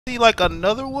be like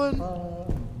another one?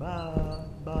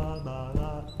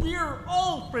 We're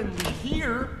all friendly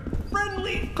here.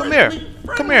 Friendly. Come here.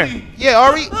 Come here. Yeah,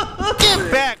 Ari.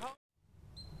 Get back.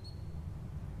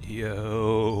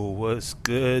 Yo, what's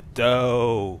good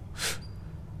though?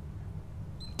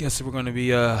 Guess we're gonna be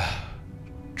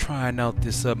trying out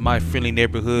this My Friendly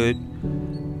Neighborhood.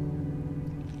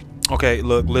 Okay,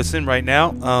 look, listen right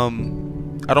now.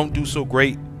 I don't do so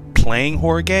great playing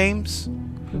horror games,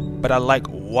 but I like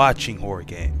watching horror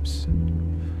games.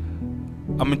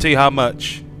 I'm gonna tell you how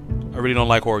much I really don't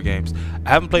like horror games. I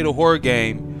haven't played a horror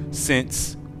game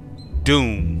since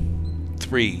Doom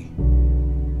 3.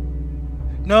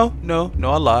 No,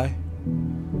 I lie.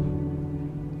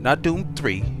 Not Doom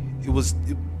 3.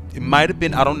 It might have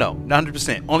been, I don't know, not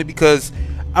 100%. Only because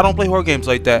I don't play horror games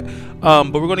like that.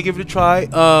 But we're gonna give it a try.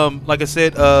 Like I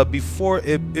said, before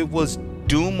it was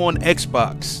Doom on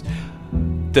Xbox,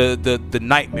 the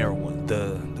nightmare one,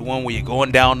 the one where you're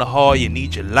going down the hall, you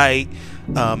need your light.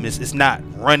 It's not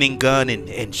running gun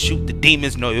and shoot the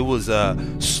demons. No, it was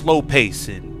slow pace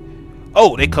and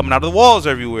oh, they coming out of the walls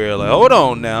everywhere. Like, hold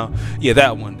on now. Yeah,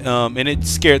 that one. And it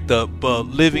scared the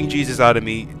living Jesus out of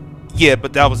me. Yeah,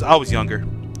 but I was younger.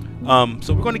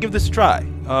 So we're gonna give this a try.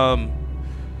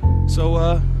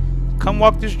 So come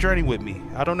walk this journey with me.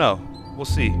 I don't know. We'll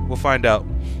see. We'll find out.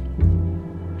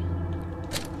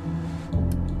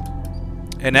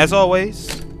 And as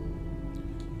always,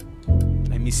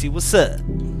 let me see what's up.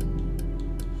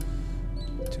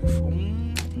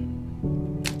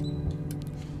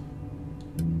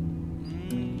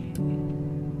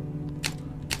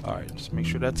 Alright, just make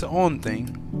sure that's an on thing.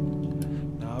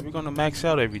 Now we're gonna max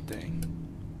out everything.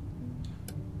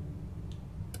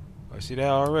 I see that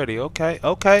already. Okay,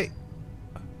 okay.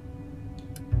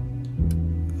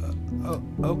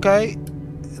 Okay.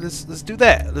 Let's do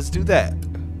that. Let's do that.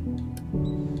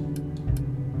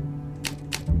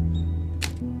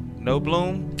 No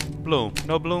bloom, bloom,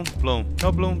 no bloom, bloom,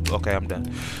 no bloom. Okay, I'm done.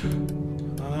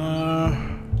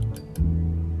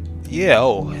 Yeah.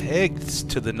 Oh, heads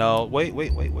to the no. Wait.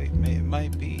 It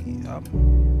might be. I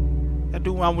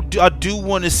do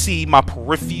want to see my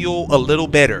peripheral a little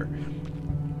better,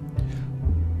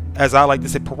 as I like to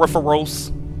say,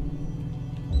 peripherals.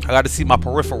 I got to see my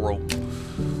peripheral.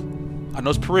 I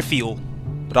know it's peripheral,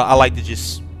 but I like to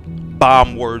just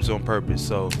bomb words on purpose.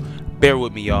 So bear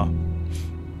with me, y'all.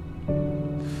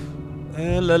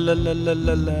 La la la la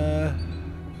la la.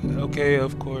 Okay,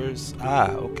 of course.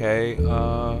 Okay.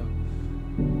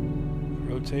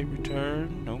 Rotate,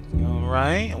 return. Nope.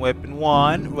 Alright. Weapon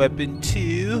 1. Weapon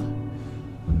 2.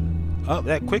 Oh,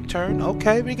 that quick turn.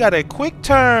 Okay, we got a quick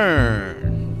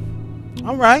turn.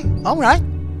 Alright. Alright.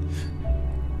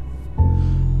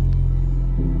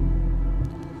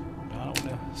 I don't want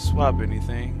to swap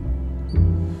anything.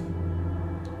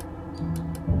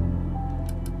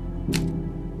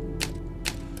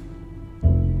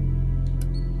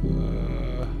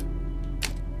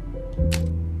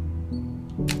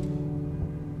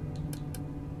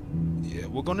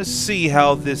 We're gonna see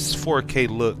how this 4K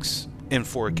looks in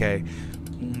 4K.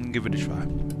 Give it a try.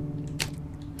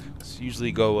 Let's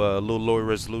usually go a little lower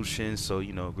resolution, so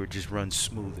you know it just runs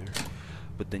smoother.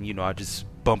 But then I just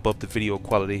bump up the video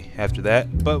quality after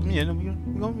that. But we're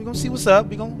gonna see what's up.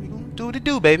 We're gonna do what it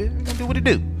do, baby. We're gonna do what it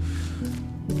do.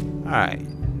 All right,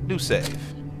 do save.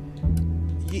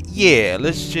 Yeah,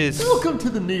 let's just. Welcome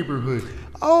to the neighborhood.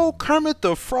 Oh, Kermit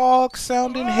the Frog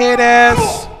sounding head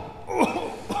ass.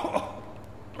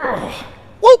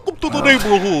 Welcome to the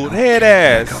neighborhood, head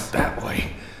ass. Up that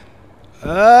way.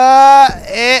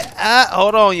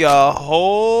 Hold on, y'all.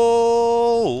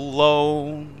 Hold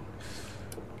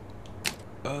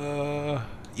on.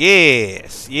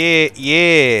 Yes.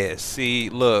 See,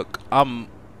 look,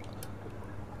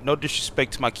 no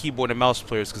disrespect to my keyboard and mouse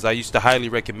players, because I used to highly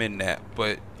recommend that,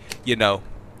 but now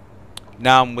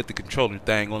I'm with the controller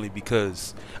thing only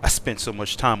because I spent so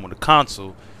much time on the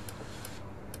console.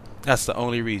 That's the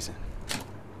only reason.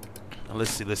 Now,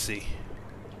 let's see.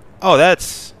 Oh,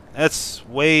 that's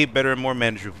way better and more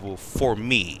manageable for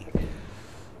me.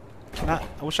 I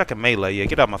wish I could melee. Yeah,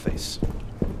 get out my face.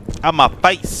 Out my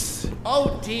face.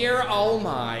 Oh dear, oh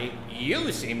my.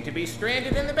 You seem to be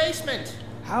stranded in the basement.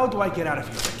 How do I get out of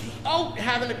here, Ricky? Oh,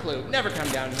 haven't a clue. Never come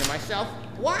down here myself.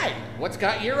 Why? What's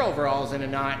got your overalls in a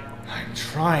knot? I'm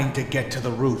trying to get to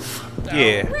the roof.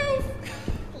 Yeah. Roof?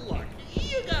 Look,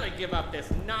 you gotta give up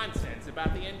this nonsense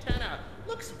about the antenna.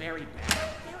 Looks very bad.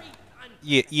 Very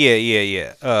Yeah.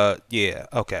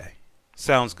 Okay.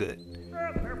 Sounds good.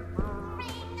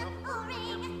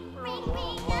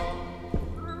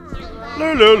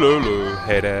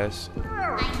 Head ass. My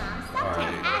mom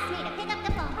sometimes asked me to pick up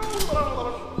the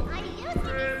phone.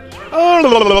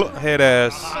 Oh, head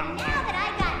ass. And now that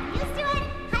I've gotten used to it,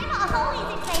 I'm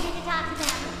always excited to talk to them.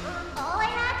 All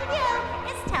I have to do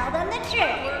is tell them the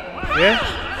truth. Yeah?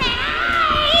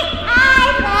 Hey,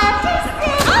 I love to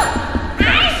sing.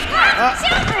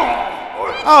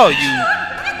 Oh, you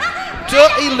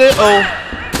dirty little.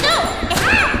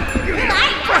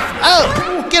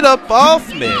 Oh, get up off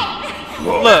me.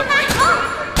 Look,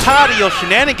 tired of your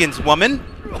shenanigans, woman.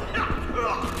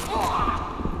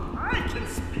 I can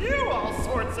spew all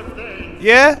sorts of things.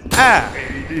 Yeah?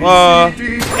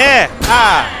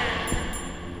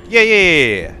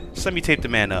 Yeah. Just let me tape the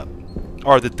man up.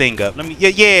 Or the thing up. Let me,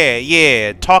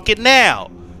 yeah. Talk it now.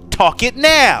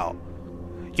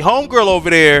 Your homegirl over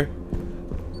there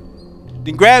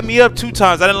then grabbed me up 2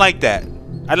 times. I didn't like that.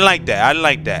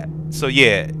 So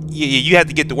yeah, you have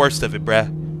to get the worst of it, bruh.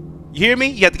 You hear me?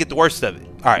 You have to get the worst of it.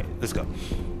 Alright, let's go.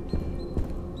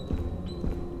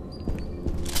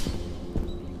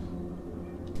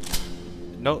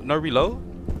 No reload?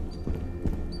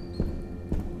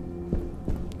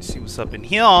 Let's see what's up in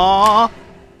here.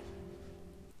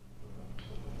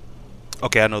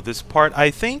 Okay, I know this part,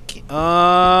 I think.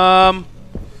 No,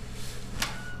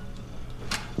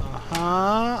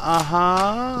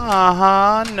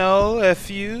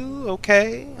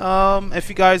 okay. If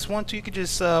you guys want to, you could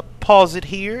just pause it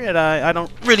here, and I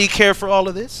don't really care for all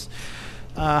of this.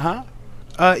 Yeah.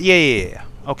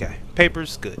 Okay,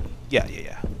 paper's good.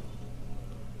 Yeah.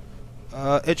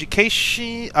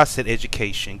 Education. I said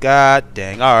education. God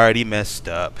dang, I already messed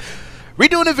up.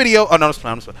 Redoing the video. Oh no, I'm just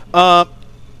playing.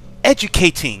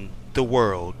 Educating the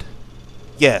world.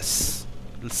 Yes.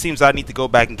 It seems I need to go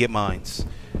back and get mines.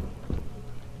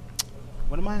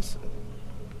 What am I?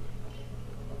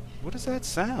 What is that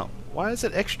sound? Why is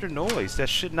it extra noise? That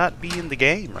should not be in the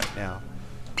game right now.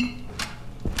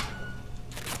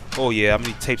 Oh yeah, I'm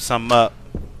gonna tape something up.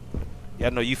 Yeah, I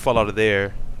know you fall out of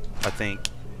there. I think.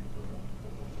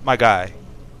 My guy.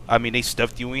 I mean, they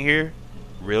stuffed you in here?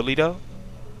 Really though?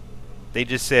 They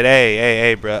just said,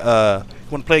 hey, bruh, you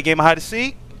wanna play a game of hide and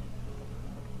seek?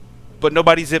 But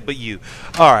nobody's it but you.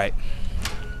 Alright.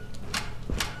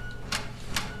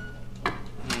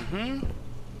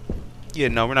 Yeah,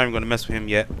 no, we're not even gonna mess with him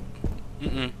yet.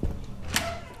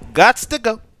 Gots to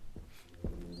go.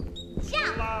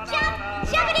 Jump,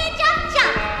 jumpity jump.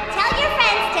 Tell your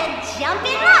friends to jump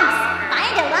in lumps.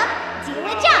 Find a lump, do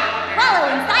a jump. Wallow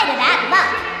inside of that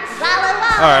lump. Swallow.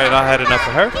 Alright, I had enough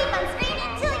of her. Keep on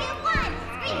screaming till you won.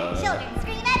 Screaming children,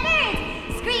 scream at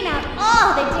birds. Scream out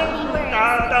all the dirty words.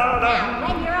 Now,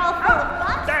 when you're all full of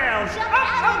bumps, jump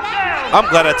out of that. I'm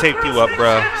glad I taped you up,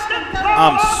 bruh.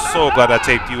 I'm so glad I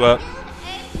taped you up.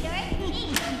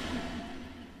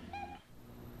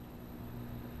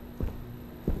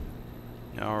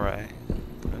 Alright.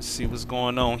 Let's see what's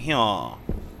going on here.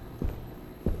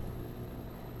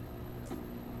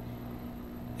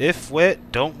 If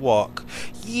wet, don't walk.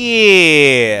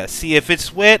 Yeah. See, if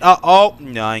it's wet, no,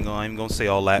 I ain't gonna say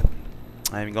all that.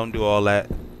 I ain't gonna do all that.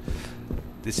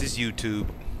 This is YouTube.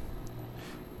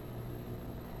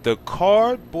 The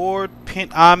cardboard pin.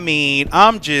 I mean,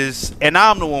 I'm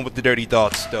the one with the dirty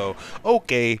thoughts, though.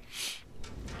 Okay.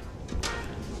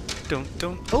 Don't.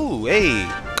 Oh, hey,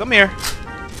 come here.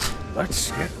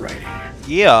 Let's get ready.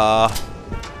 Yeah.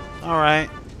 All right.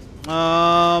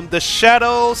 The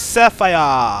Shadow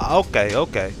Sapphire.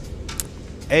 Okay.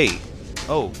 Hey.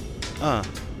 Oh.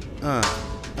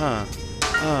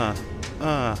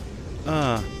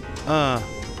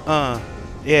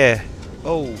 Yeah.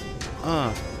 Oh.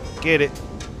 Get it.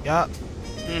 Yup.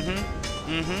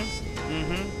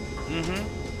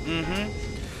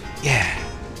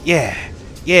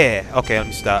 Yeah. Okay, let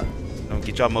me stop. Don't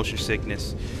get y'all motion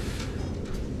sickness.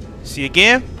 See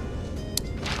again?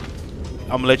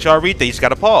 I'm gonna let y'all read that. You just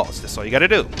gotta pause. That's all you gotta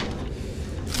do.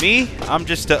 Me, I'm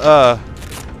just a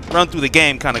run through the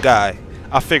game kind of guy.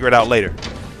 I'll figure it out later.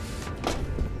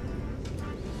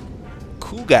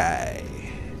 Cool guy.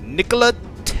 Nikola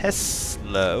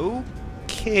Tesla.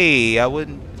 Okay, I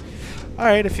wouldn't. All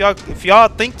right, if y'all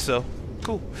think so,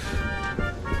 cool.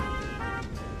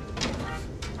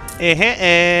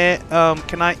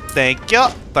 Can I? Thank you.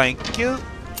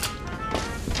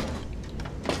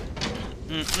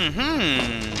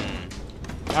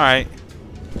 All right.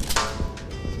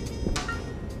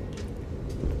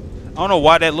 I don't know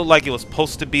why that looked like it was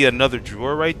supposed to be another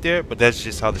drawer right there, but that's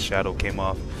just how the shadow came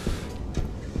off.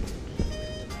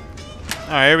 All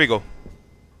right, here we go.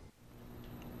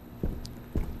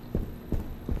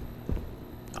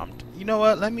 You know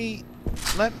what? Let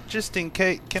just in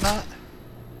case. Can I?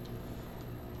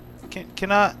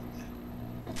 Can I?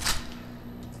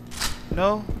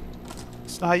 No.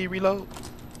 It's not how you reload.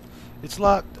 It's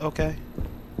locked. Okay.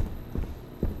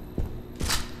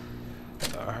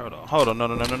 Hold on.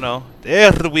 No.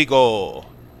 There we go.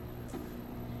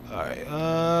 Alright.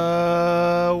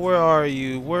 Where are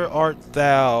you? Where art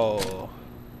thou?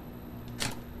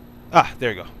 Ah,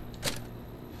 there you go.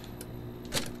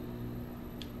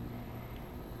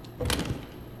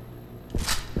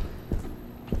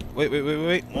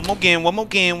 Wait. One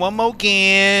more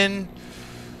again.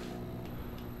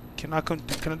 Can I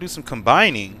do some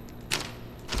combining?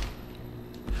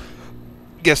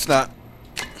 Guess not.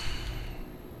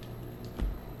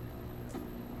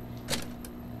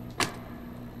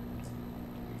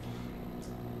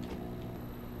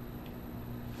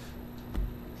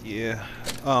 Yeah.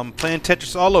 Playing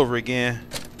Tetris all over again.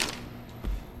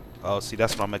 Oh, see,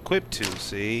 that's what I'm equipped to.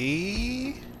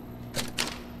 See?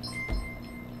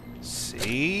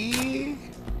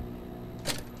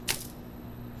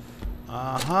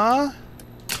 Uh-huh.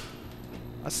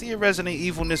 I see your Resident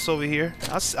Evilness over here.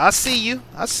 I see you.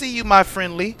 I see you, my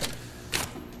friendly.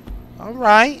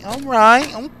 Alright.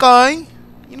 Okay.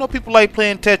 You know people like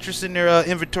playing Tetris in their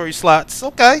inventory slots.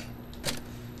 Okay.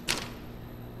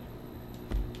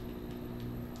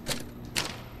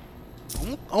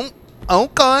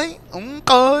 Okay.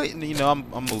 You know, I'm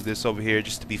move this over here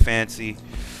just to be fancy.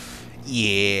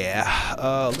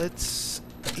 Yeah. Let's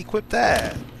equip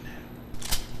that.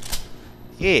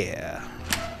 Yeah.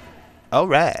 All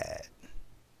right.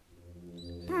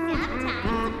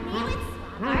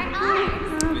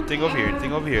 Anything over here?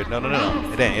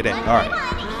 No. It ain't. All right.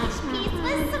 Each piece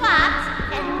was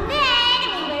swapped, and then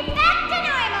we were back to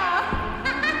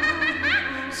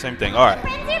normal. Same thing. All right.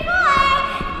 Friends are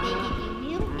born. They give you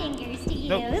new fingers to use.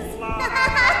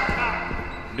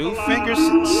 New fingers.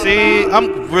 See,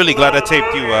 I'm really glad I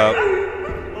taped you up.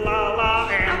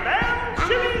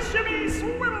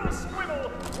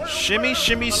 Shimmy,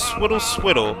 swiddle.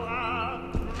 The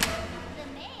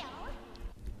mail.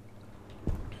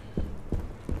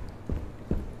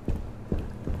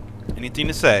 Anything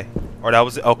to say? Or that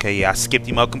was it? Okay, yeah, I skipped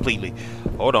him out completely.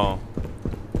 Hold on.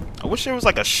 I wish there was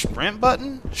like a sprint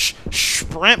button.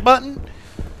 Sprint button?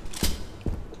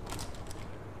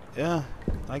 Yeah,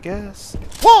 I guess.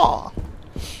 Whoa!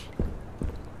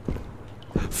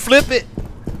 Flip it.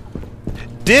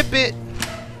 Dip it.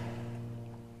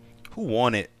 Who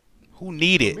want it? Who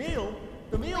need it?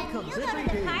 The mail comes every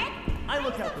day. I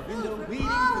look out the window waiting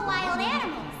for All the wild morning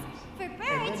animals. For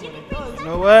birds, you can bring You some.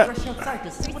 know what? rush outside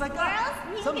to see what I Squirrels, got.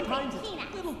 you can Sometimes bring it's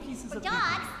peanuts. little pieces For of dogs,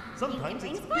 paper. Sometimes you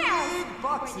it's can bring squirrels. big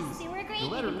boxes. For sewer green, No you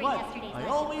matter can bring what, yesterday's I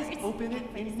always leftovers. open it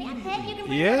For the sand pit, you immediately. can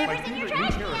bring Yeah. whatever's in your New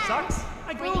trash pair of can. socks. I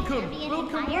For the welcome.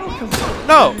 environment,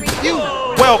 No, you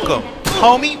welcome,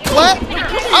 homie. What?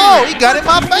 Oh, he got in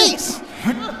my face.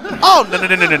 Oh, no.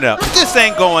 This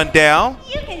ain't going down.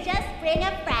 You can just bring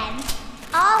a friend.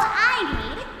 All I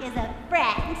need is a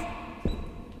friend.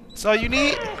 That's all you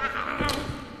need?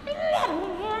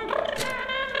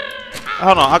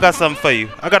 Hold on, I got something for you.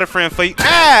 I got a friend for you. Ooh.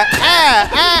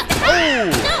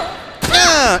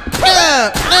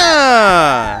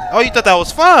 Oh, you thought that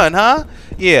was fun, huh?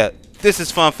 Yeah, this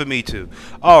is fun for me too.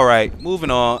 All right, moving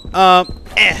on.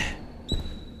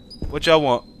 What y'all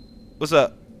want? What's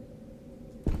up?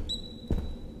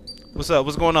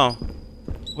 What's going on?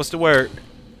 What's the word?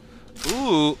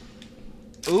 Ooh.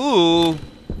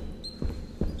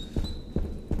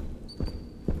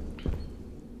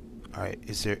 Alright,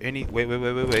 is there any wait. Let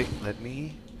me wait,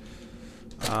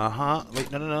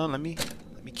 no. Let me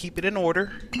keep it in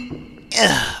order.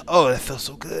 Oh, that feels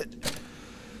so good.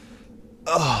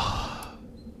 Oh.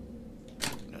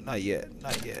 No, not yet.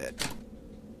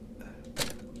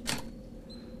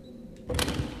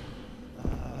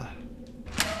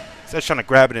 So I was trying to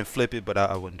grab it and flip it, but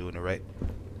I wasn't doing it right.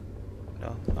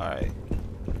 No? Alright.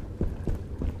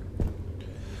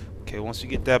 Okay, once you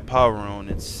get that power on,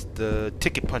 it's the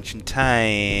ticket punching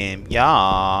time.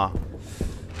 Yeah.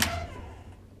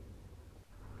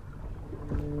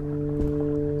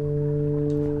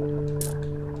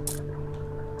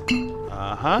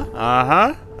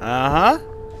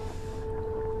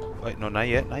 Wait, no, not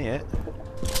yet.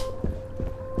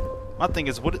 My thing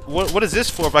is, what is this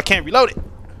for if I can't reload it?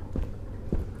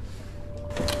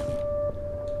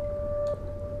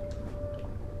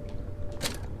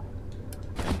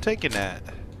 I'm taking that.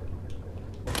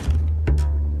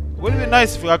 Would have been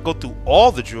nice if I go through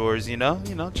all the drawers, you know,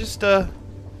 just you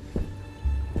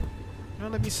know,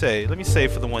 let me say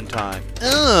for the one time.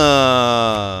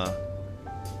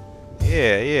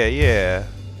 Yeah.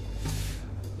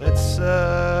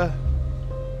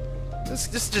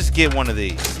 Let's just get one of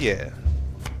these. Yeah.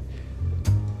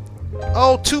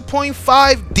 Oh,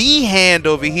 2.5D hand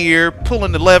over here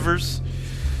pulling the levers.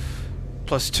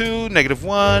 +2,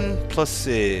 -1,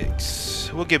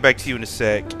 +6. We'll get back to you in a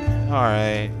sec.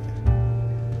 Alright.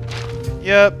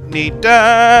 Yep, need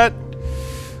that.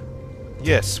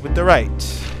 Yes, with the right.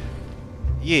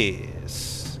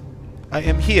 Yes. I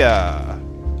am here.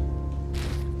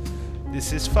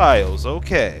 This is files,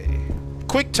 okay.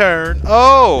 Quick turn.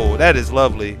 Oh, that is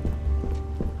lovely.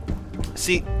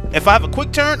 See, if I have a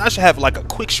quick turn, I should have like a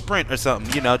quick sprint or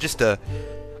something, you know, just a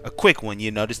quick one,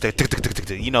 you know, just a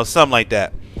you know, something like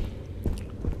that.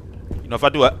 You know, if I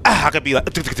do a I could be like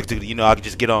you know, I could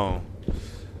just get on.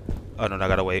 Oh no, I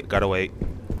gotta wait,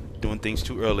 doing things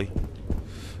too early.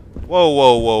 Whoa,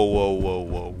 whoa, whoa, whoa, whoa,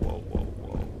 whoa, whoa, whoa,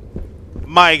 whoa.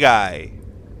 My guy.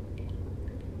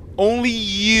 Only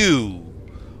you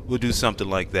will do something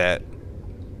like that.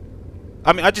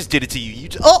 I mean, I just did it to you. You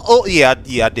just, oh, yeah,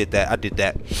 I did that. I did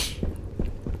that.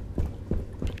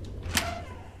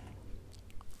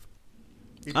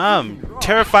 I'm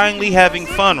terrifyingly having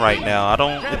fun right now. I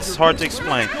don't. It's hard to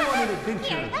explain. Here,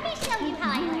 let me show you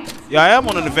how I learned. Yeah, I am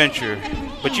on an adventure,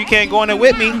 but you can't go on it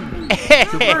with me. See,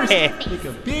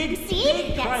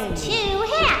 that's 2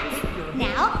 hands.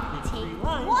 Now, take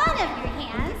one of your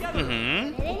hands, put it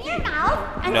in your mouth,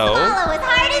 and swallow as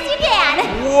hard as you can.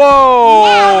 Whoa!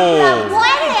 Now, put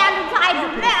one hand inside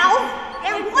your mouth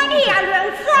and one hand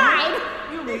outside.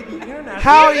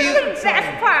 How are you? Here's the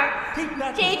best part.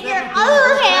 Take your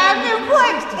other hand and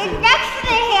put it next to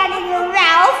the hand in your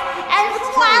mouth and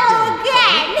swallow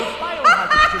again.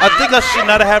 I think I should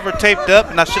not have her taped up,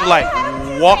 and I should have like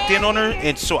walked in on her,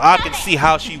 and so I could see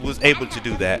how she was able to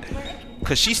do that.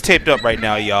 Cause she's taped up right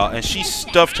now, y'all, and she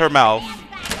stuffed her mouth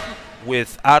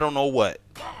with I don't know what.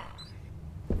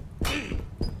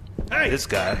 Hey, This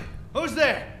guy. who's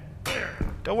there?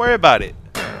 Don't worry about it.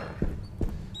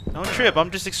 Don't trip.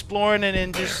 I'm just exploring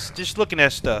and just looking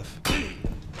at stuff.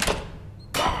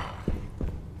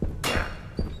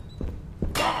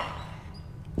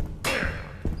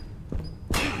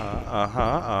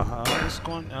 What's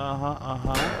going?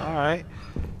 All right.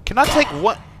 Can I take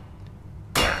one?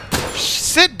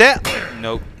 Sit down.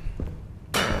 Nope.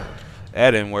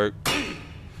 That didn't work.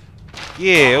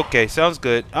 Yeah. Okay. Sounds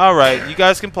good. All right. You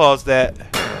guys can pause that.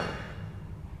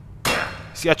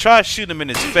 See, I tried shooting him in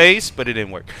his face, but it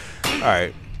didn't work. All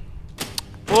right.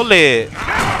 Bullet.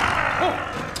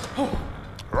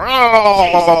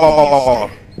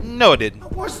 No, it didn't.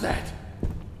 What was that?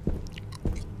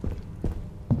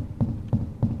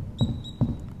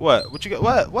 What? What you got?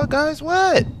 What? What, guys?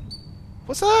 What?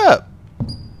 What's up?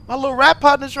 My little rat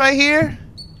partner's right here.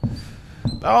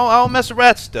 I don't mess with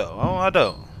rats, though. I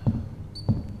don't.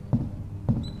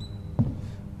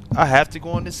 I have to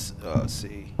go on this.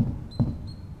 See.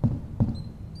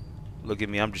 Look at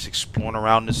me. I'm just exploring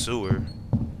around the sewer.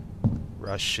 Where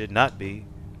I should not be.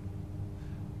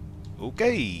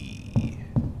 Okay.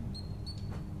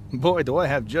 Boy, do I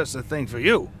have just the thing for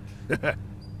you.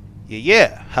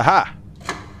 Yeah. Haha.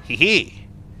 Hee hee.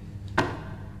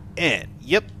 And,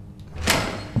 yep.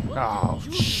 Oh,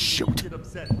 shoot. Get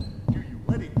upset. Do you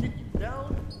let it get you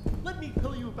down? Let me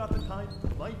tell you about the time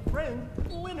my friend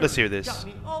Winner Let's hear this. got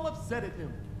me all upset at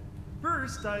him.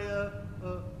 First, I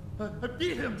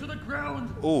beat him to the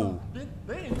ground. Ooh.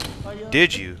 Then I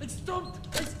Did you? I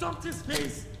stomped his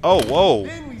face. Oh, whoa.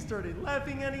 Then we started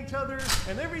laughing at each other,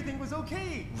 and everything was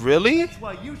okay. Really? That's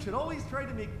why you should always try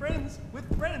to make friends with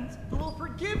friends who will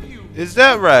forgive you. Is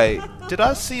that right? Did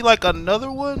I see like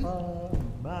another one?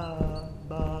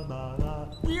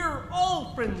 We're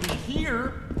all friendly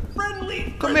here.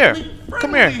 Friendly. Come here. friendly,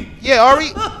 Come here. friendly. Yeah, Ari.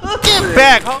 Get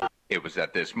back. It was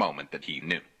at this moment that he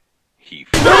knew. He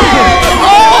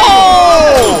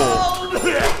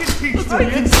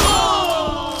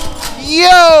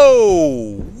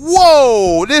Yo!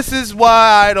 Whoa! This is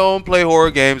why I don't play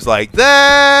horror games like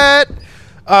that.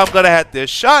 I'm gonna have this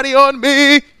shotty on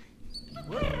me.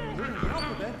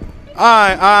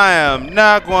 I am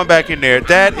not going back in there.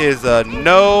 That is a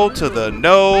no to the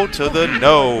no to the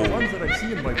no. Ones that I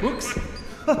see in my books.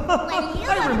 When you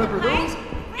I learn remember the those.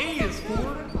 part, A is for.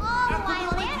 all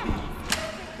wild animals.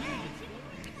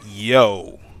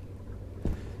 Yo.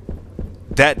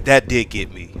 That did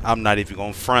get me. I'm not even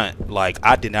gonna front. Like,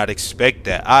 I did not expect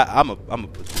that. I'm gonna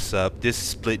put this up. This is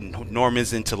splitting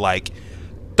Normans into like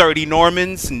 30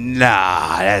 Normans.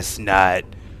 Nah, that's not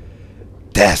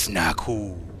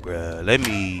cool, bruh. Let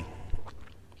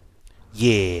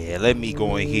me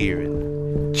go in here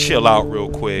and chill out real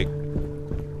quick.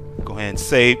 Go ahead and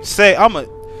say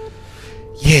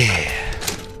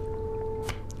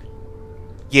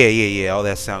yeah. All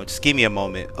that sound. Just give me a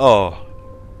moment. Oh.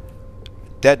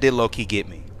 That did low-key get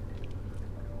me.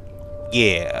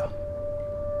 Yeah.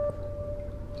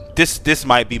 This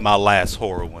might be my last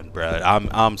horror one, bruh.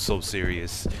 I'm so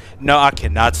serious. No, I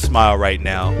cannot smile right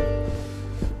now.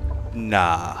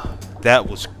 Nah, that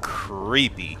was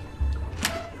creepy.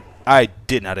 I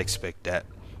did not expect that.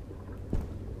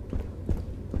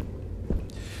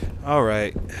 All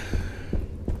right.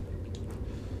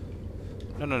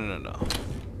 No.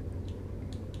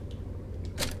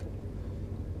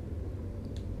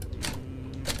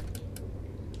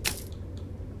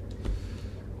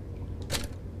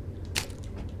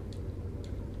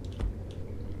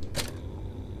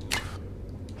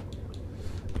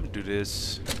 Do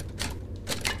this.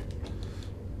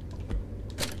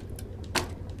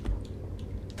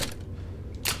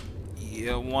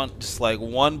 Yeah, just like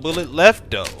one bullet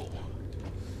left though.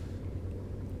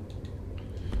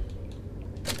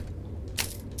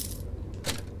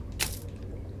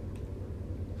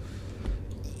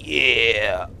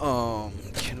 Yeah.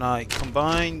 Can I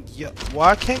combine? Yeah.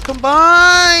 Why I can't combine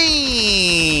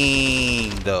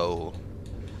though?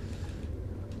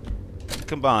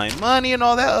 Combine money and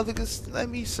all that other good stuff. Let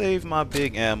me save my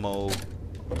big ammo.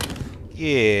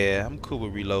 Yeah, I'm cool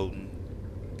with reloading.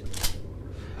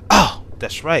 Oh,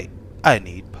 that's right. I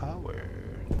need power.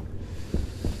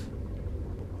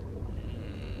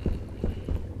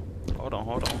 Hold on.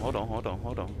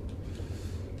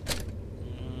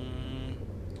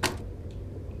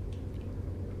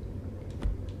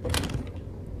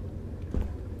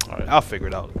 Alright, I'll figure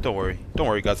it out. Don't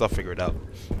worry, guys. I'll figure it out.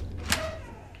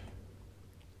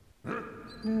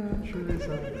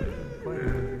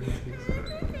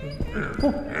 Oh, I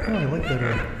like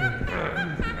that.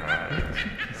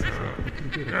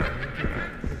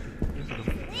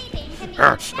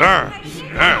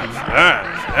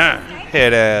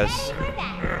 Head ass.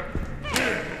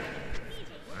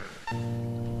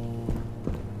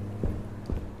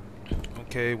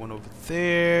 Okay, went over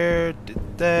there.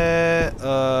 Did that.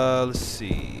 Let's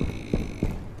see.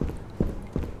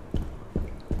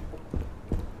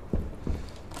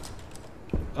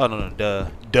 Oh no, duh.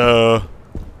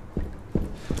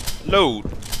 Load,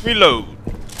 reload.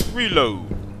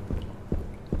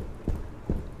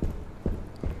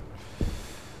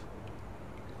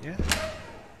 Yeah.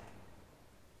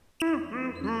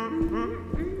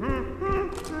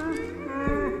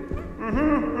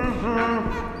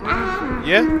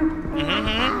 Yeah.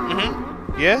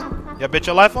 Yeah. Y'all bet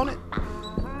your life on it.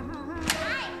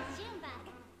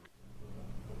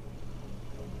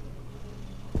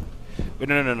 Wait,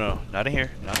 no. Not in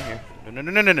here. No. The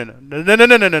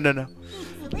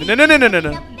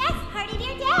best part of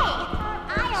your day.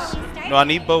 I always start. No, I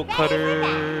need bolt cutters.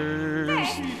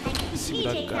 Let's see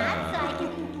what I got. So I can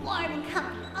be warm and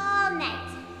comfy all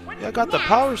night. Yeah, I got the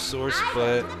power source,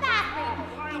 but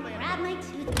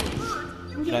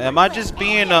now, am I just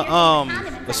being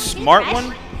a smart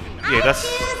one? Yeah, that's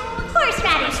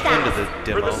horseradish the end of the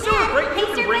demo. For the sewer break, you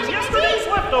can bring yesterday's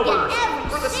leftovers.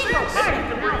 For the sewer break, you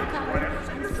can bring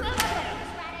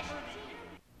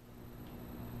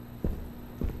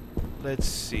Let's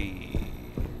see.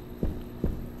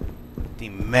 They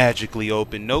magically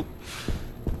open. Nope.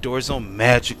 Doors don't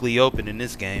magically open in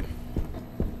this game.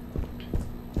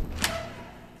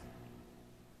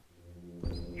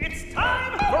 It's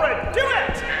time for a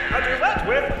duet! A duet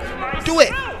with myself! Do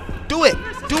it!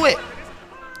 Do it!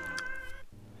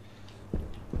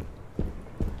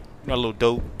 Got a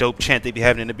little dope chant they be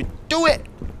having in the beat. Do it!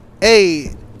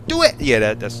 Hey! Do it!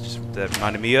 Yeah, that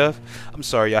reminded me of. I'm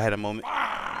sorry, y'all had a moment.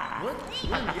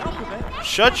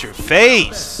 Shut your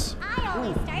face!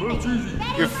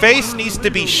 Your face needs to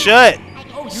be shut.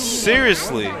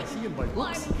 Seriously.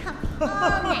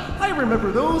 I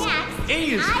remember those.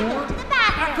 A is for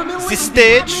The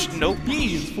Stitch? Nope.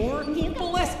 B is for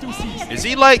Balestus. Is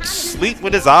he like sleep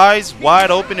with his eyes wide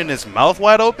open and his mouth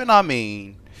wide open? I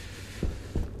mean,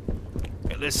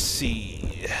 let's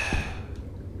see.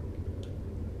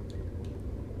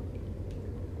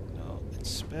 No,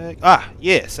 inspect. Ah,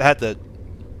 yes. I had to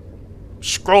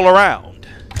scroll around.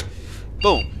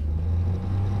 Boom.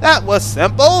 That was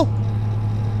simple.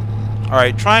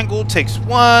 Alright, triangle takes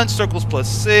 1, circles plus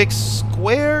 6,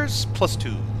 squares plus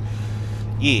 2.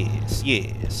 Yes.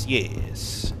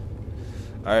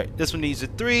 Alright, this one needs a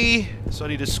 3, so I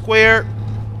need a square.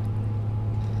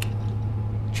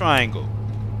 Triangle.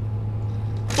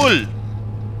 Full.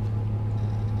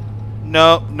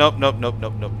 Nope.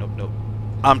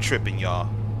 I'm tripping, y'all.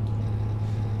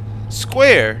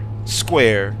 Square,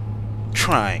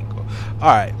 triangle.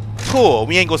 Alright, cool.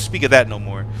 We ain't gonna speak of that no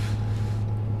more.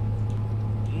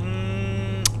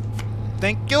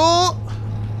 Thank you.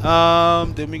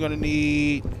 Then we're gonna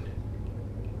need.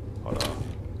 Hold on.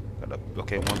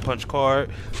 Okay, 1 punch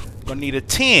card. Gonna need a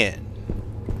 10.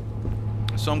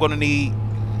 So I'm gonna need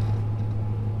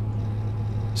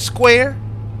square.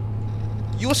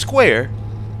 You a square,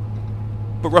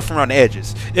 but rough around the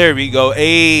edges. There we go.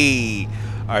 Hey.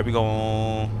 All right, we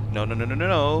go.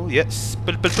 No. Yes.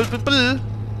 And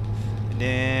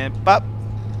then pop.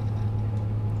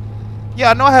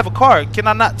 Yeah, I know I have a card. Can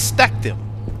I not stack them?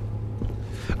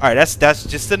 All right, that's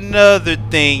just another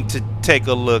thing to take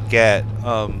a look at.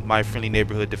 My friendly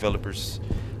neighborhood developers.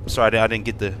 I'm sorry I didn't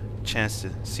get the chance to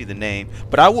see the name,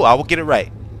 but I will get it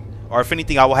right. Or if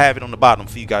anything, I will have it on the bottom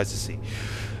for you guys to see.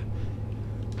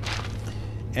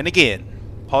 And again,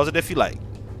 pause it if you like.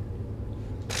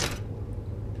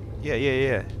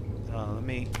 Yeah. Let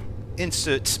me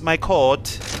insert my card.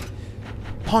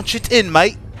 Punch it in,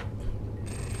 mate.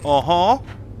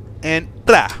 And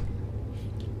blah.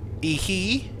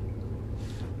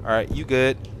 Alright, you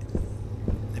good.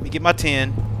 Let me get my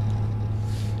 10.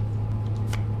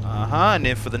 And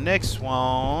then for the next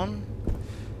one,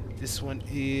 this one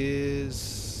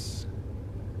is,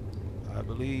 I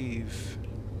believe,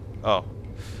 oh,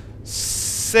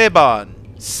 Seban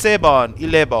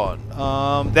 11.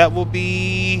 That will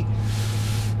be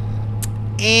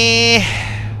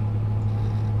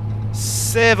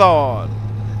 7.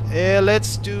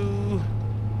 Let's do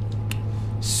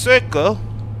circle,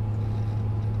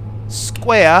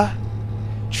 square,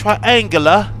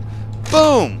 triangular,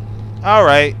 boom. All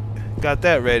right, got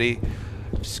that ready.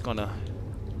 Just gonna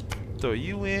throw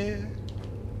you in.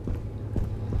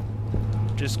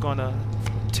 Just gonna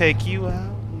take you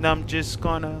out, and I'm just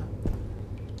gonna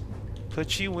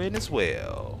put you in as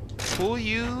well. Pull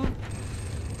you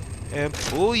and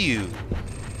pull you.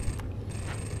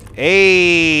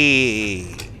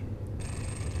 Hey.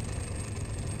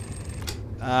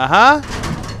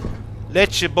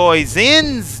 Let your boys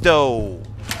in, though.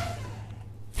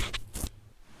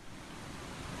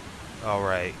 All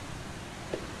right.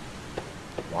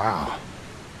 Wow.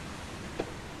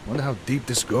 Wonder how deep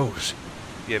this goes.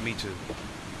 Yeah, me too.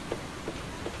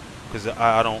 Cause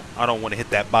I don't want to hit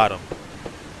that bottom.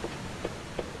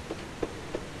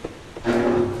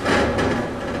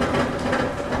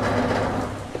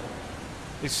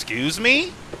 Excuse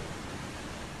me?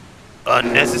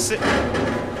 Unnecessary.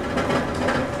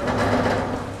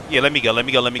 Yeah, let me go.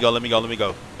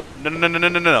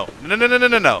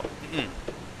 No.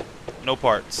 No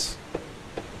parts.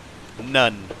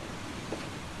 None.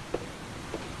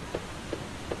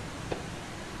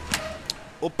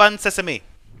 Open sesame.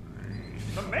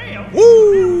 The mail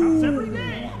Woo! comes every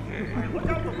day. I look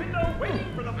out the window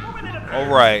waiting for the moment it appears. All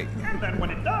right. And then when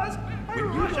it does, When you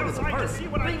go to the park,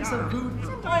 bring some food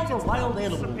for all the wild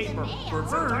animals. For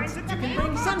birds, you can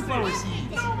bring sunflower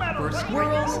seeds. For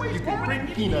squirrels, you can bring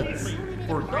peanuts.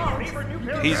 For dogs, you can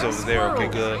bring He's over there. Okay,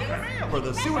 good. For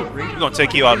the sewer grate, We're gonna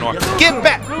take you out north. Get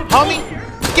back, homie.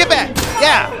 Get back.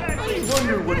 Yeah. I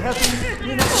wonder what happens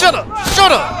in a Shut up.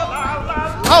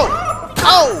 Oh.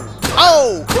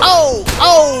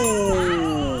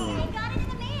 I got it in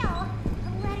the mail. A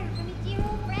letter from a dear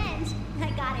old friend. I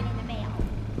got it in the mail.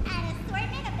 An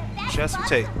assortment of the best Just bugs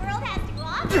tape. the world has to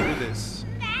offer. Do this.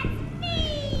 That's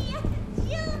me,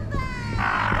 Jumbo.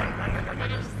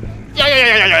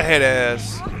 Yeah. Head ass.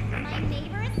 My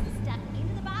neighbors stuck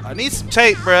into the box. I need some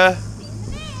tape, bruh,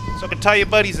 so I can tie your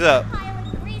buddies up. Pile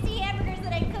of greasy hamburgers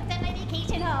that I cooked at my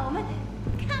vacation home.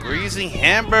 Come on, Greasy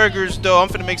hamburgers, though. I'm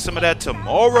finna make some of that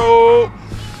tomorrow.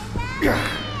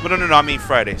 But no, I mean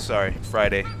Friday. Sorry,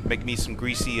 Friday. Make me some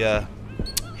greasy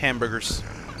hamburgers.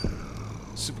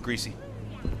 Super greasy.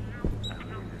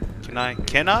 Can I?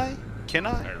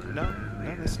 No,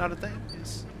 that's not a thing.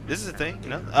 This is a thing, you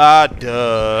know?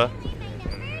 Duh.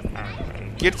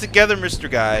 Get it together, Mr.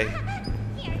 Guy.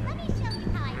 Here, let me show you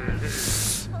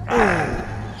how I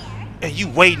And you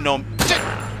waiting on...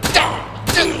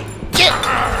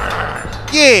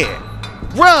 Yeah!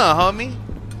 Run, homie!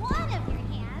 one of your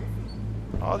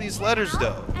hands. All these letters,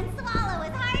 though. And swallow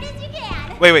as hard as you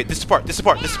can. Wait, this is the part. Now,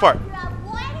 grab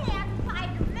one hand by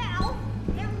your mouth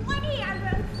and one hand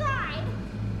outside.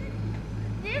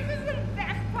 This is the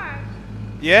best part.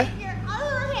 Yeah? Your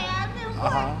other hand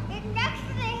is next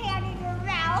to the hand in your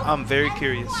mouth. I'm very and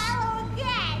curious. Swallow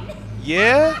again.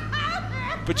 Yeah?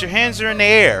 But your hands are in the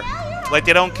air. Now you have Like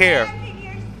they don't care. hands in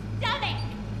your stomach.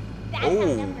 That's Oh.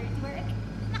 how numbers work.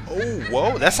 Oh,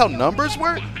 whoa. That's how numbers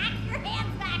work? Hack your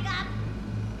hands back up.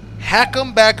 Hack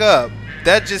them back up.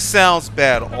 That just sounds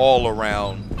bad all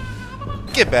around.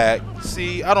 Get back.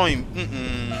 See, I don't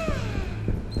even...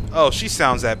 Oh, she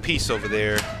sounds at peace over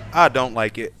there. I don't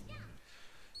like it.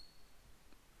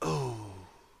 Oh.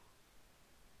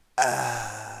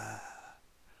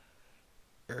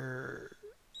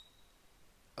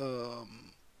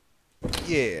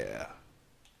 Yeah.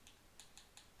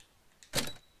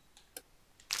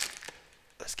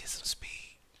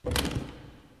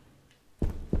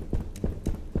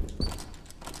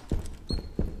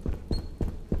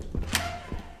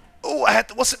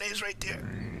 What's the name's right there?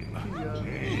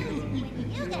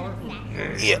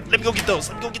 Yeah, let me go get those.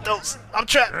 Let me go get those. I'm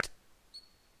trapped.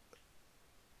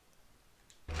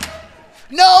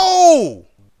 No!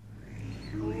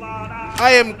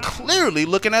 I am clearly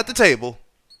looking at the table.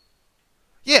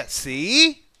 Yeah,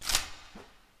 see?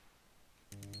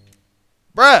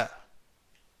 Bruh.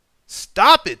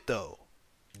 Stop it, though.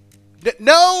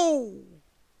 No!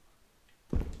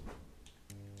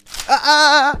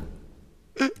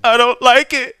 I don't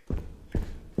like it.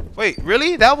 Wait,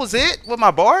 really? That was it with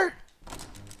my bar?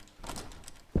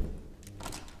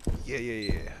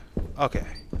 Yeah. Okay.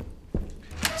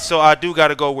 So I do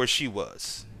gotta go where she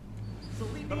was.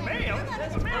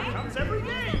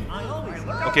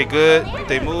 Okay, good.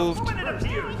 They moved.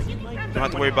 Don't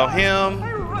have to worry about him.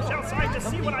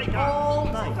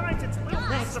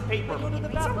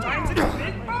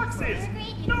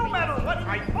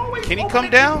 Can he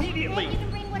come down?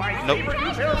 Nope. For the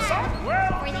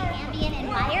ambient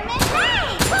environment?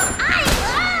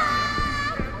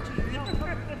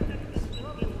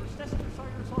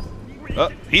 Oh,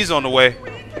 he's on the way.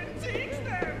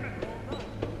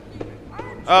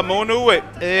 I'm on the way.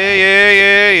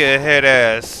 Yeah, head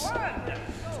ass.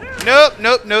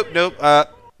 Nope.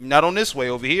 Not on this way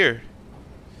over here.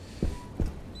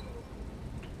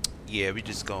 Yeah, we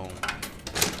just going.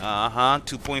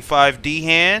 2.5D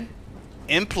hand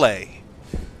in play.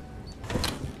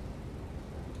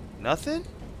 Nothing?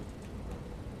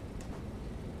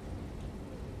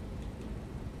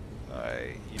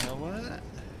 Alright, you know what?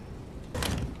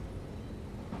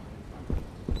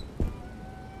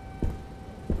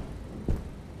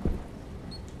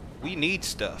 We need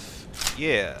stuff.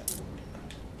 Yeah.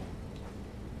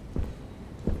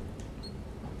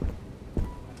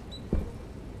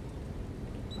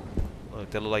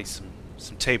 Look, that look like some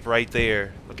tape right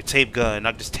there. Like a tape gun.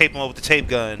 I just tape them over with the tape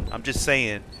gun. I'm just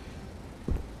saying.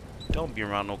 Don't be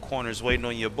around no corners waiting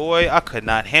on your boy. I could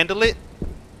not handle it.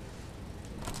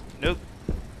 Nope.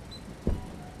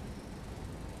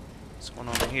 What's going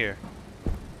on in here?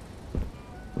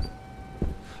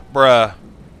 Bruh.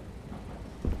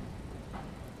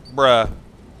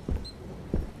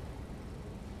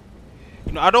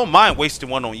 You know, I don't mind wasting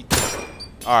one on you.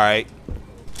 Alright.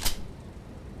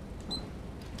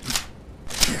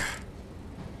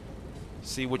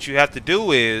 See, what you have to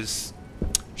do is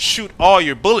shoot all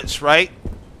your bullets, right?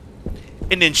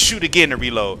 And then shoot again to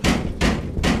reload.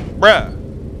 Bruh.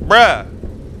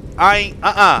 I ain't,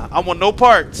 I want no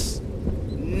parts.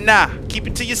 Nah, keep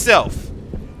it to yourself.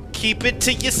 Keep it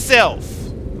to yourself.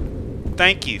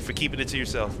 Thank you for keeping it to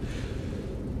yourself.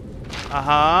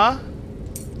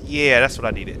 Yeah, that's what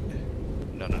I needed.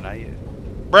 No, not yet.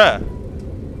 Bruh.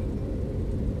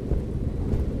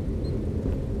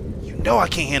 You know I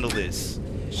can't handle this.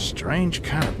 Strange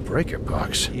kind of breaker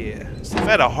box. Yeah. So if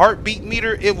I had a heartbeat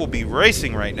meter, it will be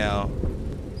racing right now.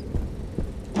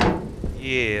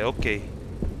 Yeah, okay.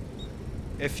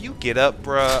 If you get up,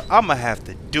 bruh, I'ma have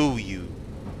to do you.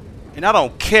 And I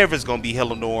don't care if it's gonna be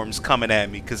hella norms coming at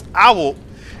me, cause I will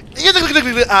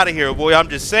out of here, boy. I'm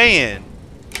just saying.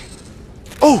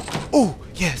 Oh,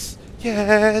 yes.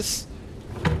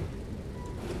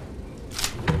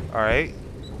 Alright.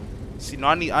 See, no,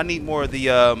 I need more of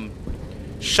the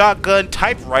shotgun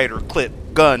typewriter clip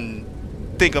gun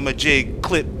thingamajig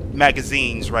clip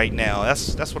magazines right now.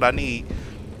 That's what I need.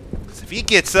 'Cause if he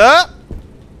gets up,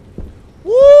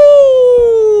 woo!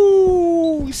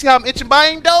 You see how I'm itching by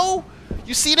him, though?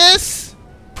 You see this?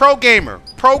 Pro gamer.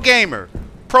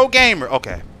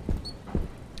 Okay.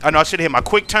 I know I should have hit my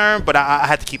quick turn, but I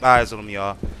had to keep eyes on him,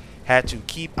 y'all. Had to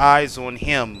keep eyes on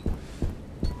him.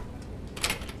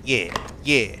 Yeah.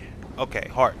 Okay,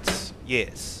 hearts.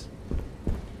 Yes.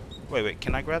 Wait.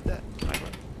 Can I grab that?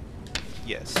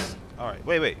 Yes. All right.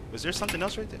 Wait. Was there something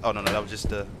else right there? Oh, no. That was just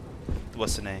the...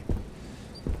 What's the name?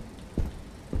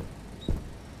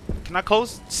 Can I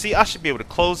close? See, I should be able to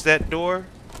close that door.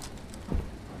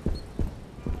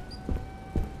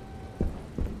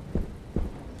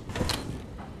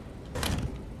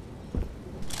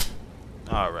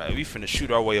 Alright, we finna shoot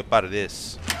our way up out of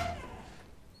this.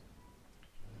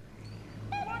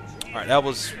 Alright, that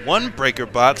was one breaker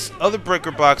box. Other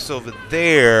breaker box over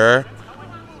there.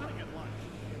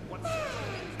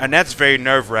 And that's very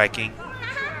nerve-wracking.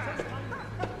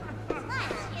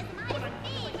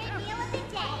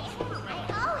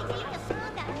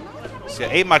 See, I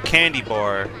ate my candy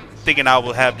bar thinking I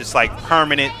would have just like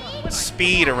permanent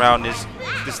speed around this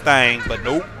thing, but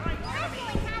nope.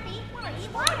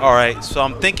 Alright, so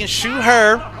I'm thinking shoot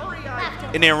her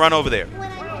and then run over there.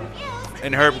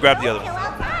 And her grab the other one.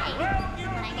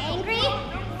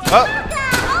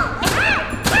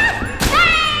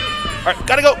 Alright,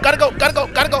 gotta go, gotta go, gotta go,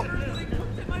 gotta go.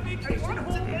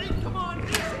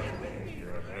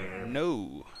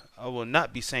 No, I will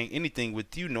not be saying anything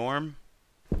with you, Norm.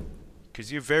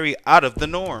 Because you're very out of the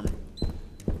norm.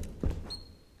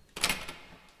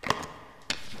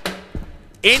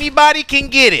 Anybody can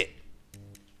get it.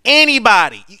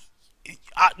 Anybody.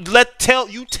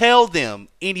 Tell them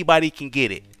anybody can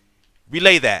get it.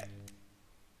 Relay that.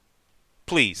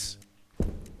 Please.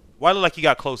 Why look like you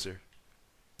got closer?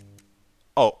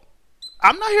 Oh.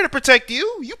 I'm not here to protect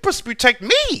you. You supposed to protect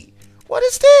me. What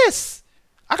is this?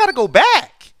 I gotta go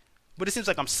back. But it seems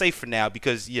like I'm safe for now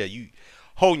because, yeah, you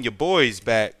holding your boys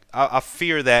back. I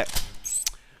fear that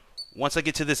once I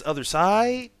get to this other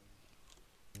side.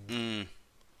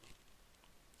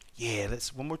 Yeah,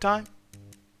 let's one more time.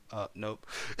 Nope.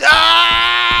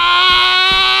 Ah!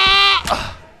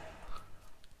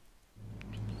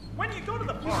 When you go to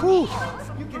the park, Whew.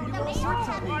 you can do all sorts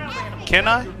of wild animals. Can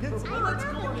I? Let's go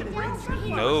and bring some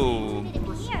No. You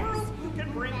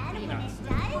can bring peanuts.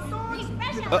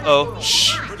 Uh-oh.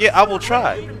 Shh. Yeah, I will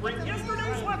try. You can bring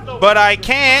yesterday's leftovers. But I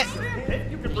can't.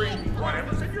 You can bring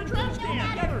whatever's in your trash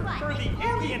can. For the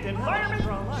ambient environment,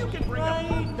 you can bring a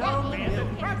food band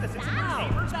and practice its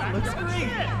neighbors back Looks to the great.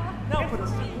 shed. Now put a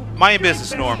simple Mind your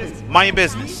business, Norm. Mind your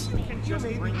business. You can just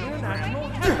bring international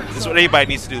That's what everybody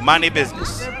needs to do. Mind their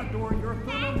business. during your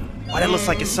food. Why that looks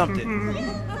like it's something.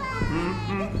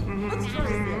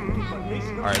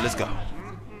 Alright, let's go.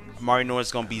 I'm already knowing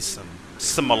it's gonna be some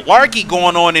malarkey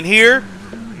going on in here.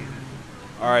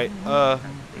 Alright,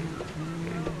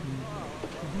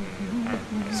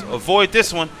 so avoid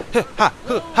this one. Ha, ha,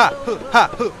 ha, ha, ha,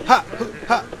 ha,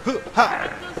 ha, ha,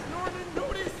 ha.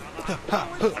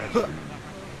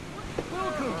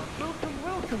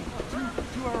 welcome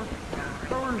to our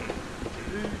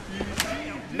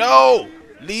No!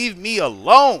 Leave me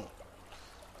alone.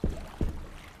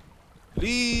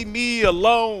 Leave me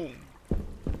alone.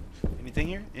 Anything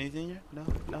here? Anything here? No,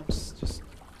 no. Just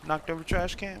knocked over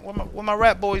trash can. Where my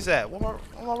rat boys at? Where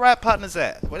my rat partners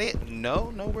at? What they?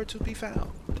 No, nowhere to be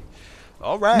found.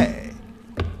 All right.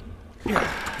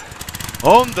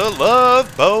 On the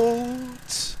love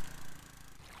boat.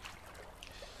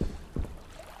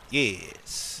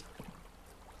 Yes.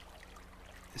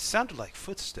 It sounded like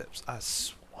footsteps. I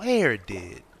swear it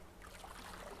did.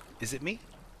 Is it me?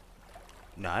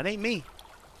 No, it ain't me.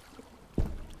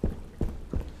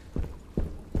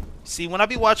 See, when I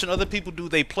be watching other people do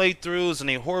they playthroughs and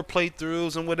they horror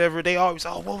playthroughs and whatever, they always,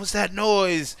 oh, what was that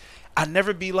noise? I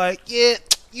never be like, yeah,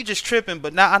 you just tripping.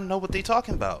 But now I know what they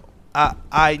talking about.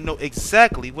 I know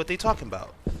exactly what they talking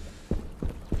about.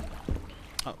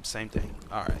 Oh, same thing.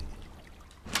 All right.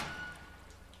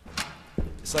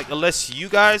 It's like, unless you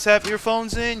guys have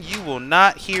earphones in, you will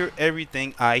not hear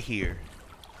everything I hear.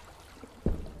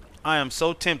 I am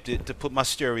so tempted to put my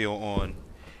stereo on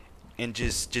and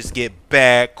just get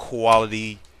bad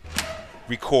quality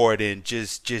recording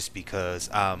just because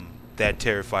I'm that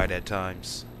terrified at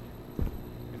times.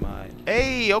 Am I?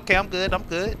 Hey, okay, I'm good. I'm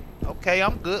good. Okay,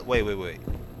 I'm good. Wait. There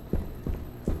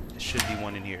should be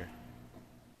one in here.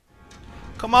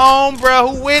 Come on, bro.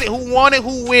 Who with it? Who want it?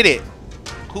 Who with it?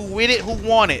 Who with it? Who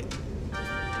want it?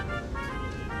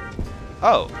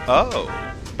 Oh.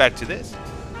 Back to this.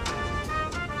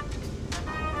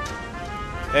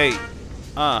 Hey.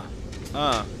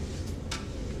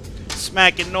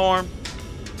 Smacking Norm.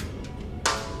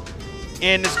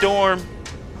 In this dorm.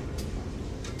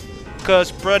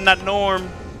 Cause bruh not Norm.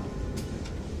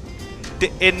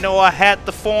 Didn't know I had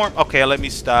the form. Okay, let me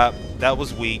stop. That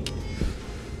was weak.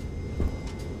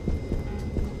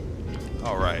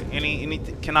 Alright. Any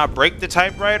can I break the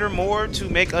typewriter more to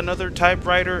make another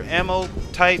typewriter ammo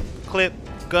type clip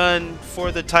gun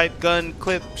for the type gun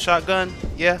clip shotgun?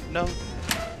 Yeah, no.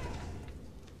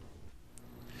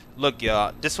 Look,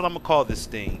 y'all, this is what I'm gonna call this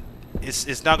thing.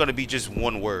 It's not gonna be just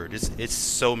one word. It's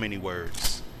so many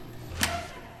words.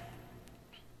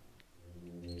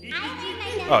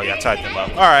 Oh, yeah, I typed them up.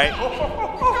 All right.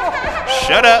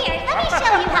 Shut up. Here, let me show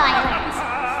you how I learned.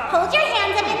 Hold your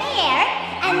hands up in the air,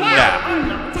 and now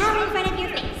down in front of your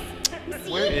face.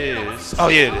 See? Where is? Oh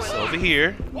yeah, it's over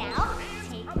here. Now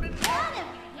take one of your hands.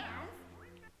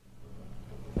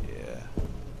 Yeah.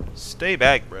 Stay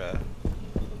back, bruh.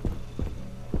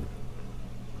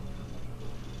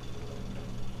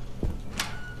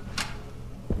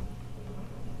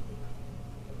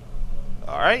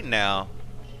 Alright now.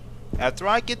 After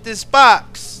I get this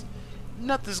box,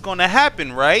 nothing's gonna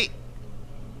happen, right?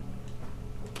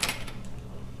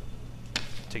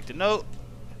 Take the note.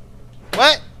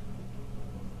 What?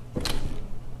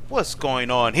 What's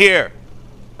going on here?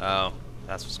 Oh,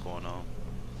 that's what's going on.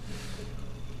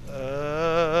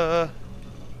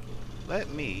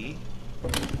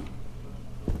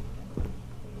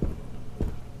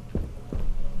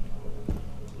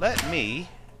 Let me.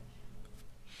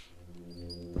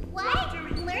 What?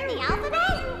 Learn the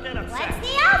alphabet? Get upset. What's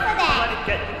the alphabet? Let it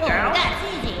get you Oh, down.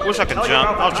 that's easy. Wish I could Tell your jump.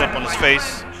 mouth I'll I'm jump on his back.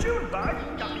 face Shoot, bud.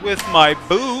 Got me. with my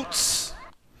boots.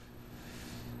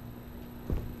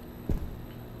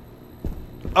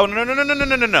 Oh no no no no no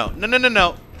no no no no no no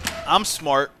no! I'm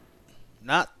smart.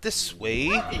 Not this way.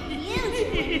 You there,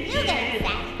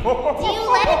 Zach. Do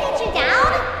you let it get you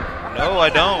down? No, I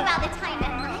don't. About the time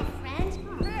that my friend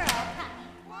Pearl cut me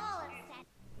all upset.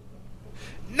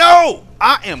 No!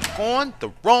 I am going the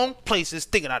wrong places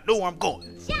thinking I know where I'm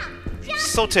going. Jump, jump,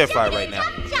 So terrified right now.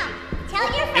 jump, jump. Tell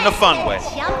your friends In a fun to way.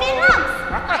 Jump in lumps.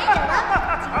 Find a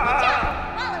lump, do a jump.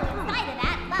 Follow inside of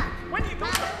that lump. When you go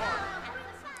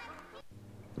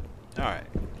Alright.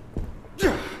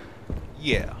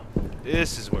 Yeah.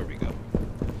 This is where we go.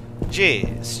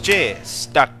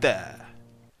 Jizz, doctor.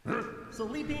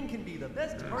 Sleeping can be the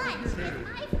best part Lunch of your is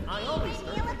day. my I always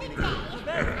favorite start meal of the thinking day. of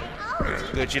bed. I always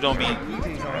eat Good you don't be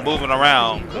moving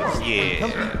around.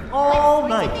 Yeah. All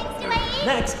night. things do I eat?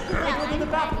 Next, I Well, go to the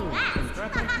I'm bathroom glad and you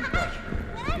grab my asked. toothbrush.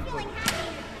 When I'm feeling happy.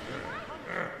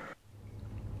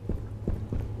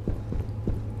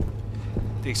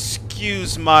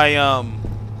 Excuse my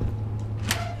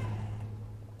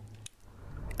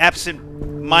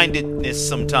absent-mindedness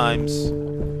sometimes.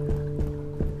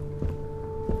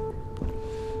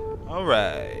 All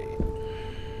right.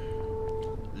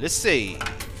 Let's see.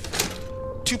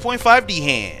 2.5D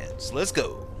hands. Let's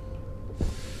go.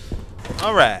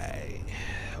 All right.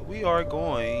 We are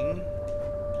going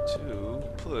to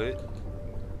put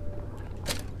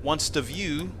wants the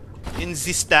view in the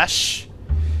stash.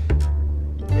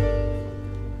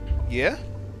 Yeah?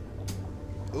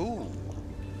 Ooh.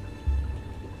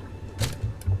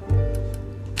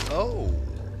 Oh.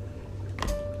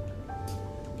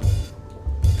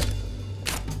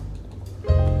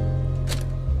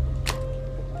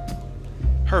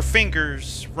 Her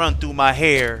fingers run through my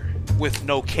hair with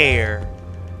no care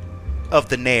of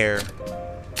the nair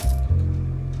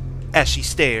as she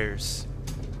stares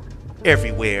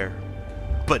everywhere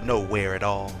but nowhere at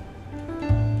all.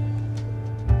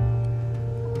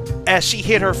 As she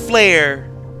hit her flare,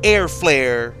 air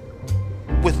flare,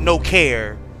 with no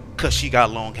care, cause she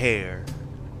got long hair.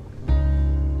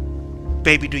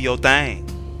 Baby, do your thing.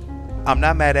 I'm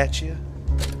not mad at you.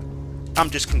 I'm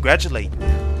just congratulating you.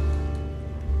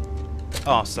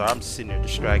 Oh, sorry, I'm sitting there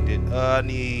distracted. I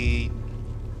need...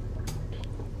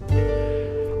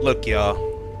 Look, y'all.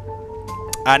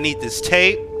 I need this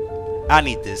tape. I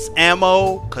need this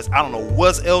ammo, cause I don't know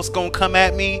what else gonna come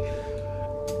at me.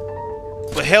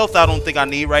 But health, I don't think I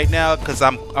need right now, cause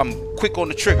I'm quick on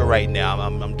the trigger right now.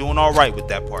 I'm doing all right with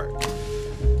that part.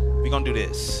 We're gonna do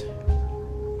this.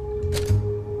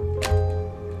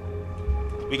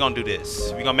 We're gonna do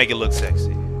this. We're gonna make it look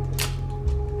sexy.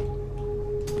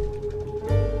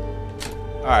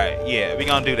 All right, yeah, we're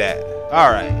gonna do that. All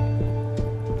right.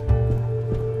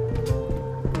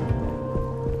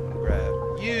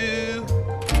 Grab you.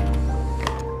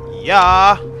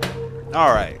 Yeah.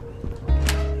 All right.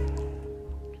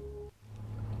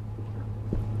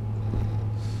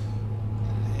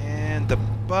 The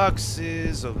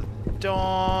boxes of the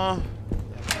door.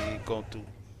 We go through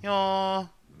here.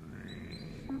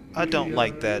 I don't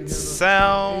like that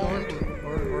sound.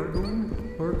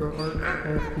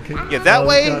 Yeah, that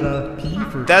way.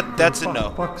 That's a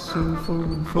no.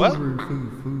 What?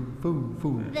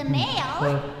 The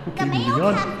mail? The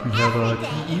mail comes every day.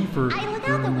 I look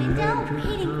out the window,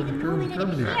 waiting for the moment it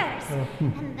appears.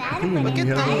 And then when Look it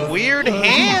at does, the weird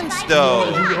hands, though.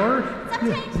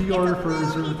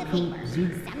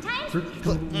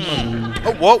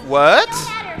 Oh, what?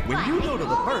 When you go to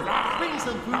the park, bring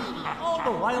some food for all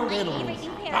the wild animals.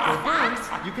 For birds,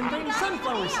 you can bring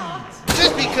sunflower seeds.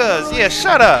 Just because. Yeah,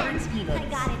 shut up. Bring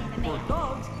peanuts. For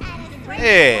dogs,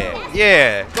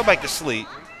 Yeah. Go back to sleep.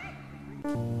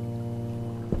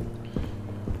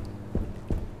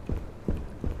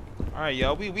 Alright,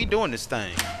 y'all. We doing this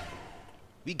thing.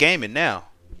 We gaming now.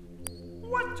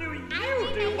 What do you I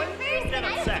do when remember you first get when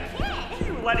I was upset? a kid.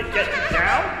 You let it get you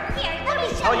down? Here, let me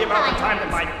show Tell you about the how time it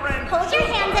that my works. friend... Hold your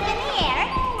hands up in the air.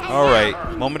 And All right,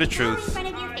 now, moment of now truth. in front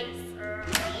of your face.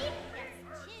 See?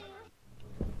 That's two.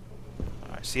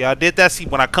 Alright, see, I did that. See,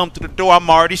 when I come through the door, I'm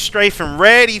already strafing,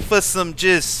 ready for some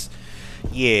just...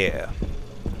 Yeah.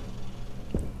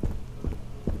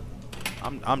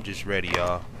 I'm just ready,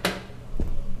 y'all.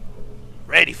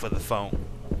 Ready for the phone.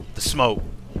 The smoke.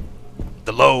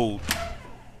 The load.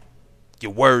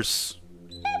 Your worst.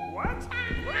 What?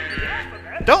 The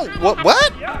alphabet? Don't.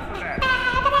 What?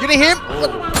 You didn't hear me?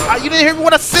 You didn't hear me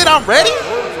when I said I'm ready?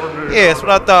 Yeah, that's what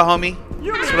I thought, homie.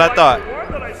 That's what I thought.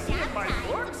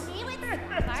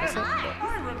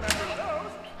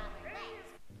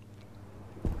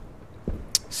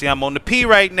 See, I'm on the P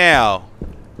right now.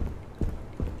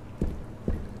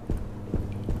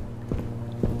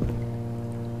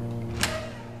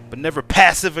 But never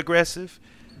passive aggressive.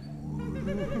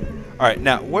 Alright,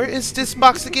 now where is this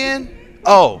box again?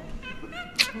 Oh.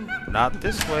 Not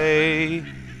this way.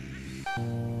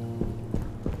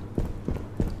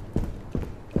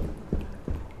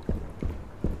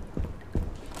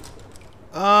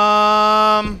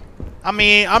 I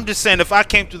mean, I'm just saying if I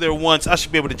came through there once, I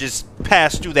should be able to just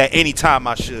pass through that anytime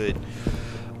I should.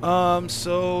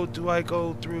 So do I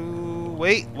go through?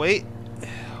 Wait.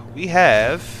 We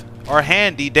have our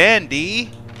handy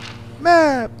dandy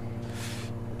map.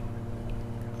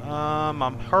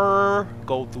 I'm her.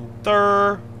 Go through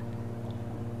third.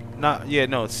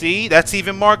 No. See, that's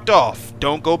even marked off.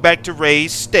 Don't go back to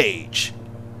Ray's stage.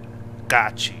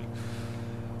 Got you.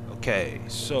 Okay,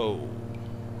 so.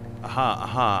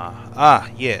 Ah,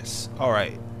 yes. All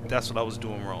right. That's what I was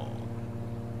doing wrong.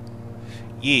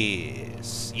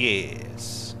 Yes.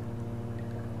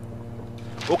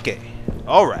 Okay.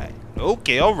 All right.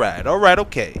 Okay.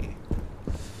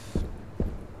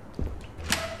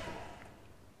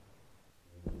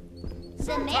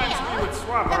 Sometimes we would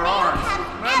swap our arms,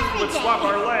 then we would swap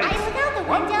our legs.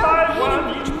 One by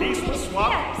one, each piece would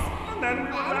swap, and then we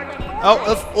were back to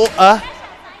normal.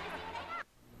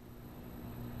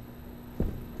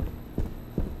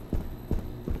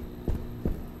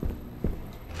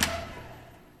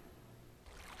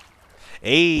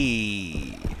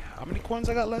 Hey, how many coins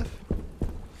I got left?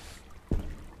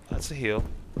 That's a heal.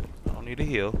 I don't need a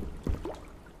heal.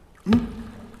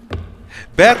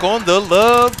 Back on the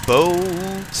love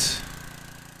boat.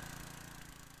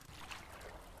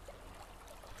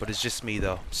 But it's just me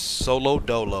though. Solo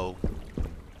dolo.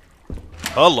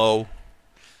 Hello.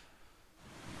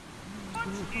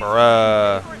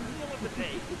 Bruh.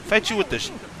 Fetch you with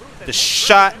the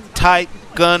shot type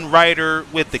gun rider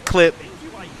with the clip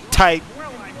type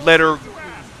letter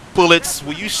bullets.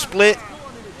 Will you split?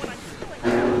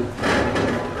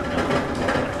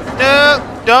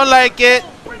 No, don't like it.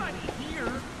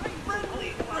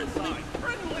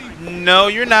 No,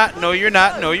 you're not. No, you're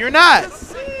not. No, you're not.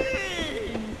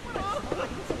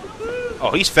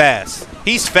 Oh, he's fast.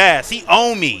 He's fast. He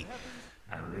own me.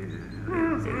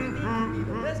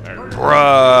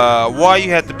 Bruh, why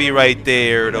you have to be right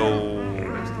there, though?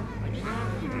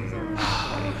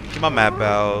 Get my map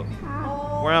out.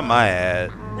 Where am I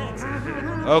at?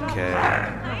 Okay.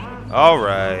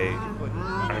 Alright.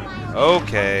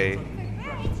 Okay.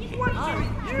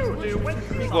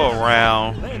 Go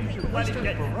around.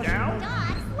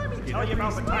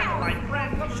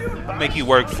 I'll make you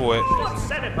work for it.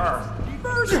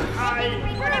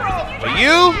 For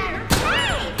you?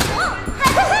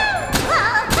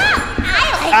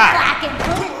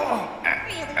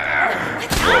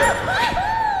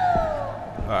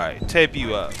 Alright, tape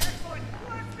you up.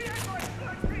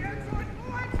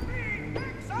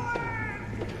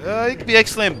 You can be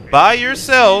excellent by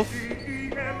yourself.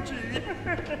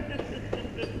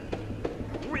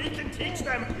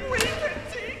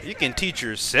 You can teach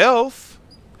yourself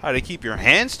how to keep your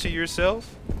hands to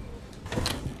yourself.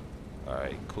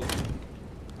 Alright, cool.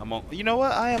 I'm on. You know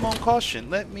what? I am on caution.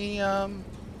 Let me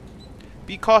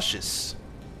be cautious.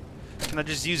 Can I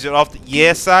just use it off the?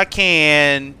 Yes, I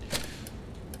can.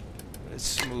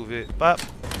 Let's move it. Bop.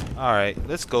 All right,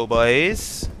 let's go,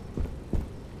 boys.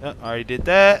 I already did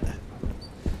that.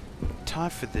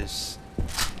 Time for this.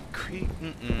 Creep.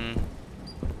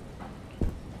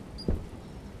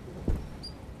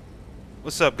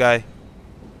 What's up, guy?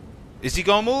 Is he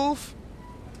gonna move?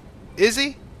 Is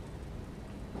he?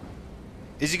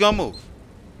 Is he gonna move?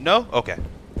 No? Okay.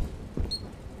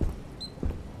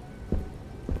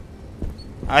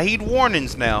 I heed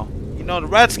warnings now. You know, the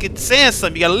rats get saying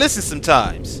something. You gotta listen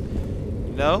sometimes.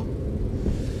 You know?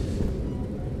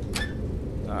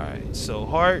 Alright, so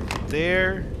heart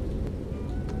there.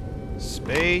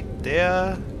 Spade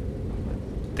there. I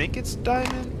think it's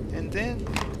diamond. And then.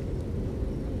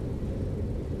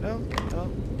 No.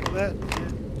 Pull that.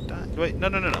 Yeah, wait, no.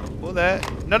 Pull that.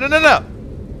 No.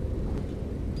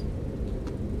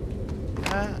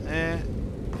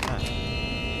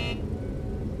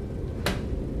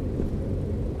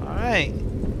 Alright.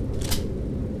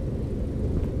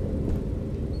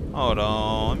 Hold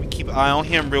on. Let me keep an eye on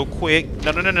him real quick.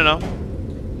 No.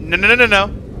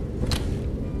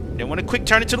 Then want to quick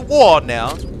turn it to the wall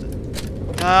now.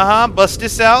 Uh-huh. Bust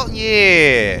this out.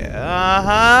 Yeah.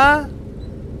 Uh-huh.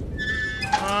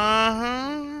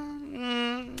 Uh-huh.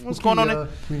 What's going on?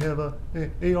 We have a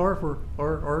AR for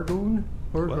Argoon.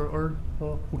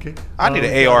 Okay. I need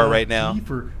an AR right now. G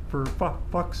for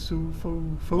Foxu.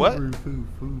 What?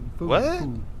 What?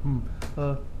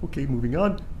 Okay, moving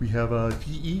on. We have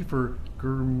GE for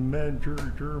Germany.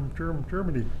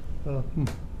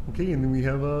 Okay, and then we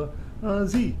have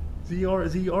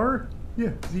ZR. Yeah,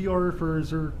 ZR for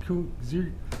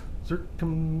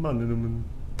Zircumanium.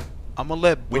 I'm gonna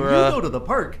let When you go to the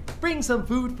park, bring some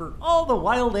food for all the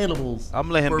wild animals. I'm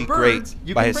gonna let him for be birds, great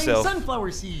you by can himself. bring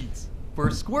sunflower seeds. For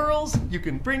squirrels, you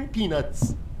can bring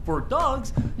peanuts. For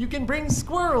dogs, you can bring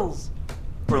squirrels.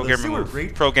 For the Program sewer remove.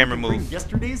 grate, Program you can bring remove.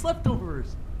 yesterday's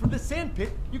leftovers. For the sand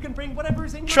pit, you can bring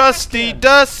whatever's in your Trusty trash can.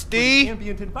 Dusty. For the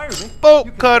ambient environment, Bolt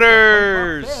you can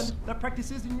cutters. bring a band that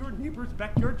practices in your neighbor's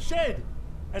backyard shed.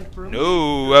 And for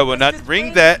No, me, I will not bestest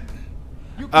ring friend, that.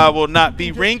 you I can- will not you be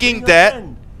can just ringing bring a that.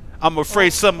 friend. I'm afraid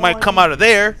something All might I come need out of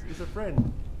there. Is a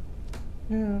friend.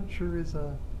 Yeah, it sure is.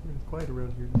 It's quiet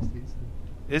around here these days.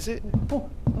 Is it? Oh,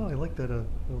 I like that. I like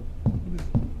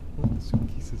the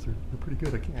suitcases. They're pretty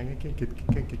good. I can't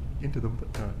get into them,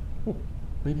 but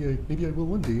maybe I will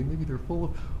one day. And maybe they're full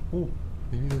of food.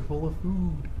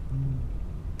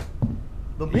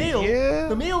 The mail. Yeah.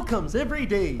 The mail comes every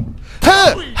day.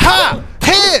 Ha! Ha!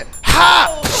 Here!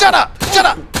 Ha! Shut up! Shut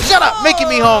up! Shut up! Making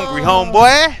me hungry,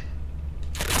 homeboy.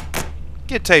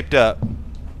 Get taped up.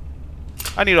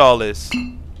 I need all this.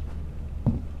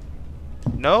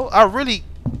 No, I really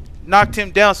knocked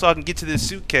him down so I can get to this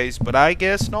suitcase, but I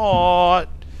guess not.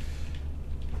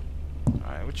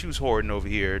 Alright, what you was hoarding over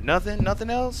here? Nothing? Nothing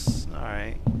else?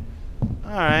 Alright.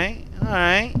 Alright.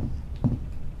 Alright.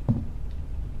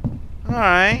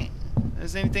 Alright.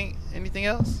 Is anything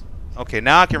else? Okay,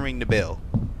 now I can ring the bell.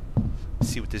 Let's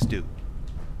see what this do.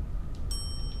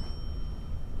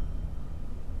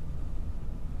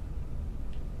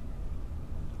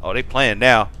 Oh, they playing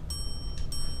now.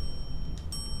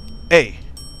 Hey.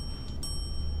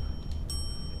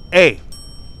 Hey.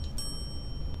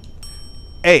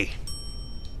 Hey.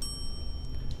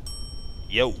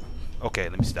 Yo. Okay,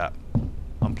 let me stop.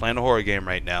 I'm playing a horror game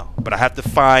right now, but I have to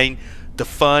find the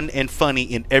fun and funny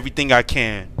in everything I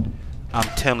can. I'm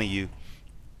telling you.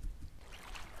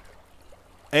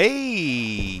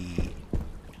 Hey.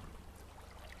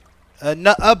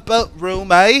 A boat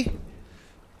room, eh?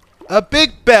 A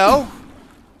big bell.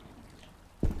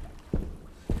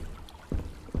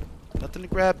 Nothing to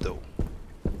grab though.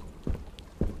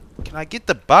 Can I get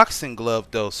the boxing glove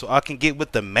though so I can get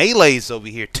with the melees over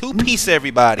here? 2-piece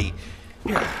everybody.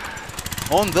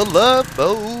 On the love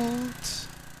boat.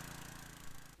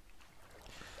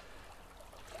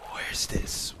 Where's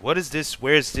this? What is this?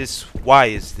 Where's this? Why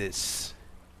is this?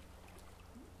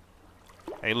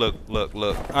 Hey, look.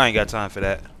 I ain't got time for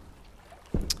that.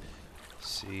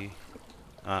 See.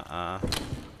 Let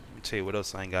me tell you what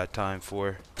else I ain't got time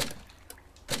for.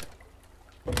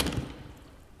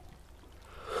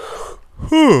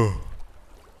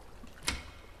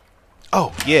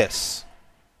 Oh, yes.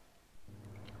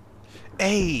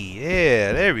 Hey,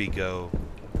 yeah, there we go.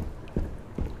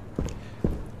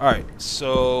 Alright,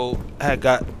 so I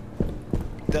got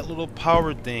that little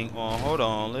power thing on. Hold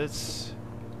on, let's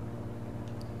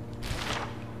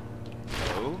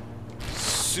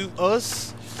suit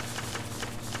us.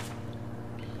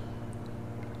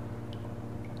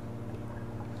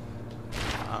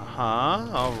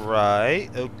 Alright,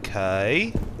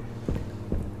 okay.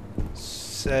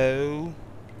 So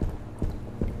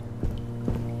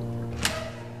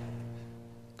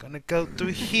gonna go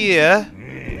through here.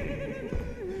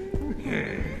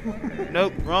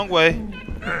 Nope, wrong way.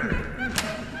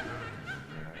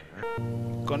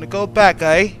 Gonna go back,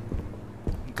 eh?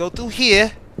 Go through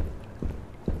here.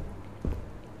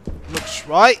 Looks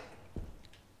right.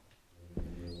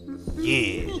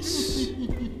 Yes.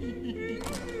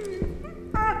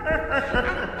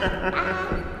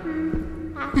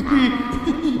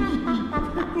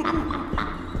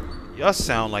 Y'all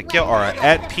sound like y'all are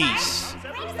at peace.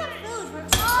 Bring some food for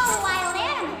all the wild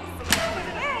animals. For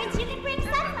birds, you can bring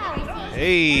sunflower seeds.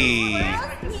 Hey. For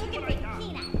squirrels, you can bring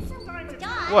peanuts. For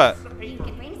dogs, What? you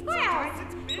can bring squirrels. For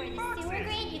the sewer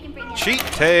grate, you can bring a Cheat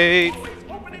tape. For the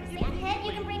sand pit,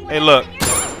 you can bring Hey, whatever's look. in your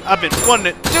bag. I've been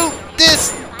wanting to do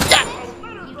this. Yeah. You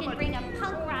can bring a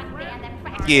punk rock band that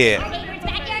practices Yeah. in your neighbor's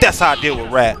backyard. That's how I deal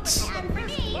with rats. And for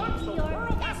me, your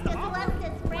bestest lovest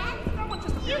friend, you can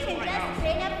just bring a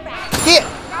friend. Here,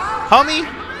 homie.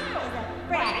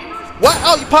 What?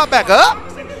 Oh, you pop back up?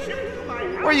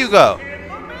 Where you go?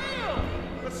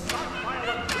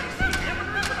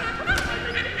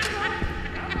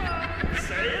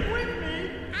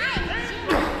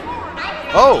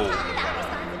 Oh. That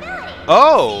responsibility.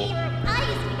 Oh. See, I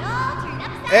used to be all turned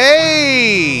upside down.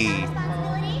 Hey.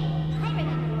 Responsibility. I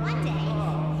remember one day,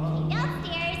 I came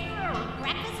downstairs, made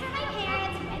breakfast for my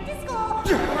parents, went to school,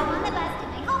 got on the bus,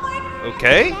 did my homework,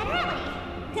 Okay. and went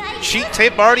to bed early. Cheat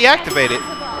tape already activated. I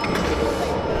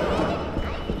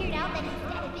figured out that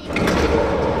instead of being I could just eat grass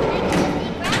instead.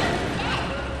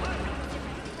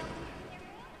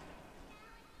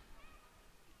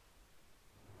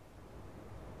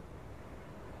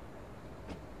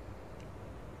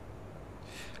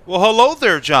 Well, hello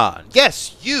there, John.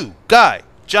 Yes, you, guy,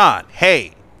 John.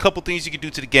 Hey, couple things you can do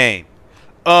to the game.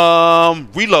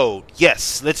 Reload.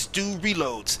 Yes, let's do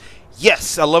reloads.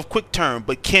 Yes, I love quick turn,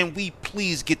 but can we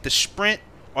please get the sprint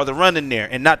or the run in there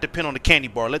and not depend on the candy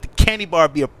bar? Let the candy bar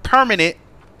be a permanent.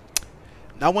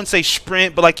 I wouldn't say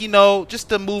sprint, but like, you know, just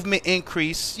the movement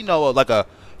increase, you know, like a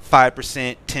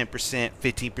 5%, 10%,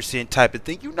 15% type of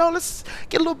thing. You know, let's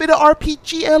get a little bit of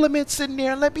RPG elements in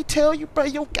there. Let me tell you, bro,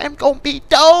 your game gonna be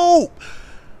dope.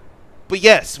 But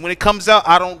yes, when it comes out,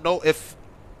 I don't know,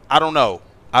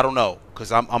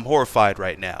 because I'm horrified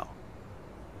right now,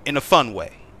 in a fun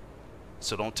way.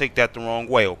 So don't take that the wrong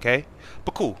way, okay?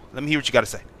 But cool. Let me hear what you got to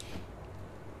say.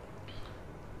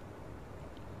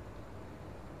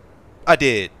 I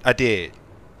did. You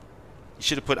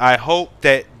should have put, I hope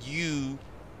that you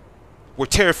were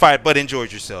terrified but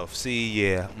enjoyed yourself. See,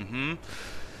 yeah.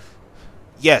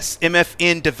 Yes,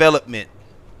 MFN development.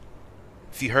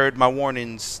 If you heard my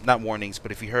warnings, not warnings,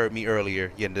 but if you heard me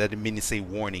earlier, yeah, I didn't mean to say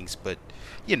warnings, but,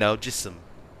 you know, just some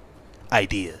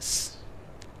ideas.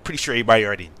 Pretty sure everybody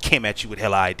already came at you with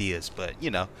hella ideas, but,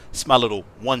 you know, it's my little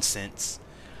 1 cent.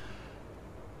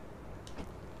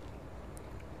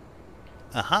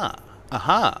 Aha.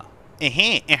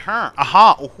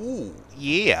 Ooh,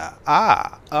 yeah.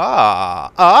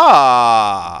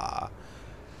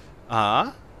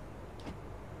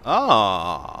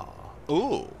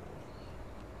 Ooh.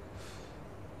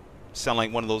 Sound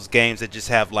like one of those games that just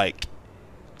have like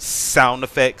sound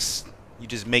effects. You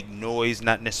just make noise,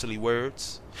 not necessarily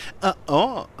words.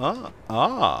 Oh.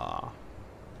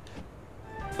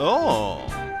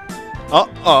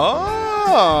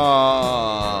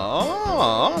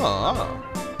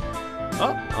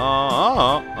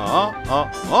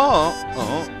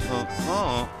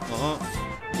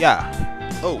 Yeah.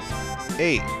 Oh.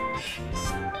 Hey.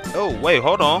 Oh, wait,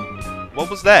 hold on. What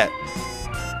was that?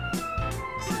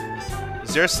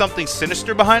 Is there something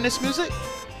sinister behind this music?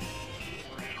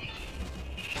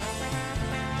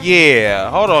 Yeah.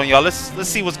 Hold on, y'all. Let's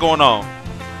see what's going on.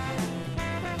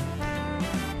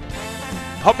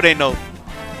 Hope it ain't no.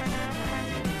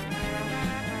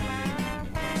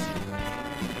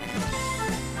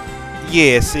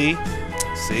 Yeah, see?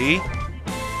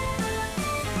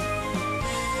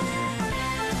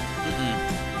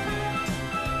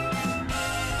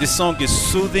 This song is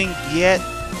soothing yet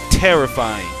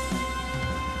terrifying.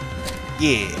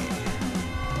 Yeah.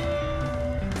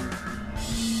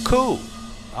 Cool.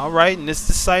 Alright, and this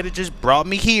decided just brought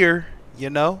me here, you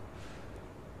know?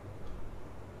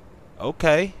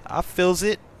 Okay, I feels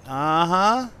it.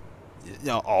 Alright.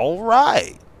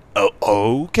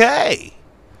 Okay.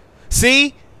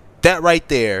 See? That right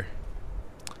there.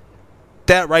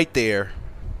 I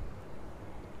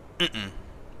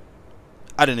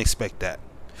didn't expect that.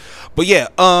 But yeah,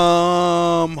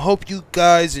 hope you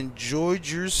guys enjoyed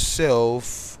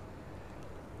yourself.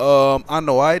 I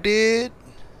know I did.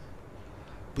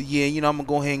 But yeah, you know, I'm gonna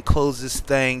go ahead and close this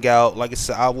thing out. Like I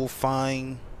said, I will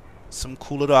find some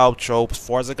cool little outro. As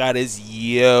far as I got is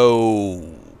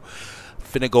finna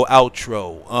go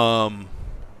outro.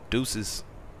 Deuces.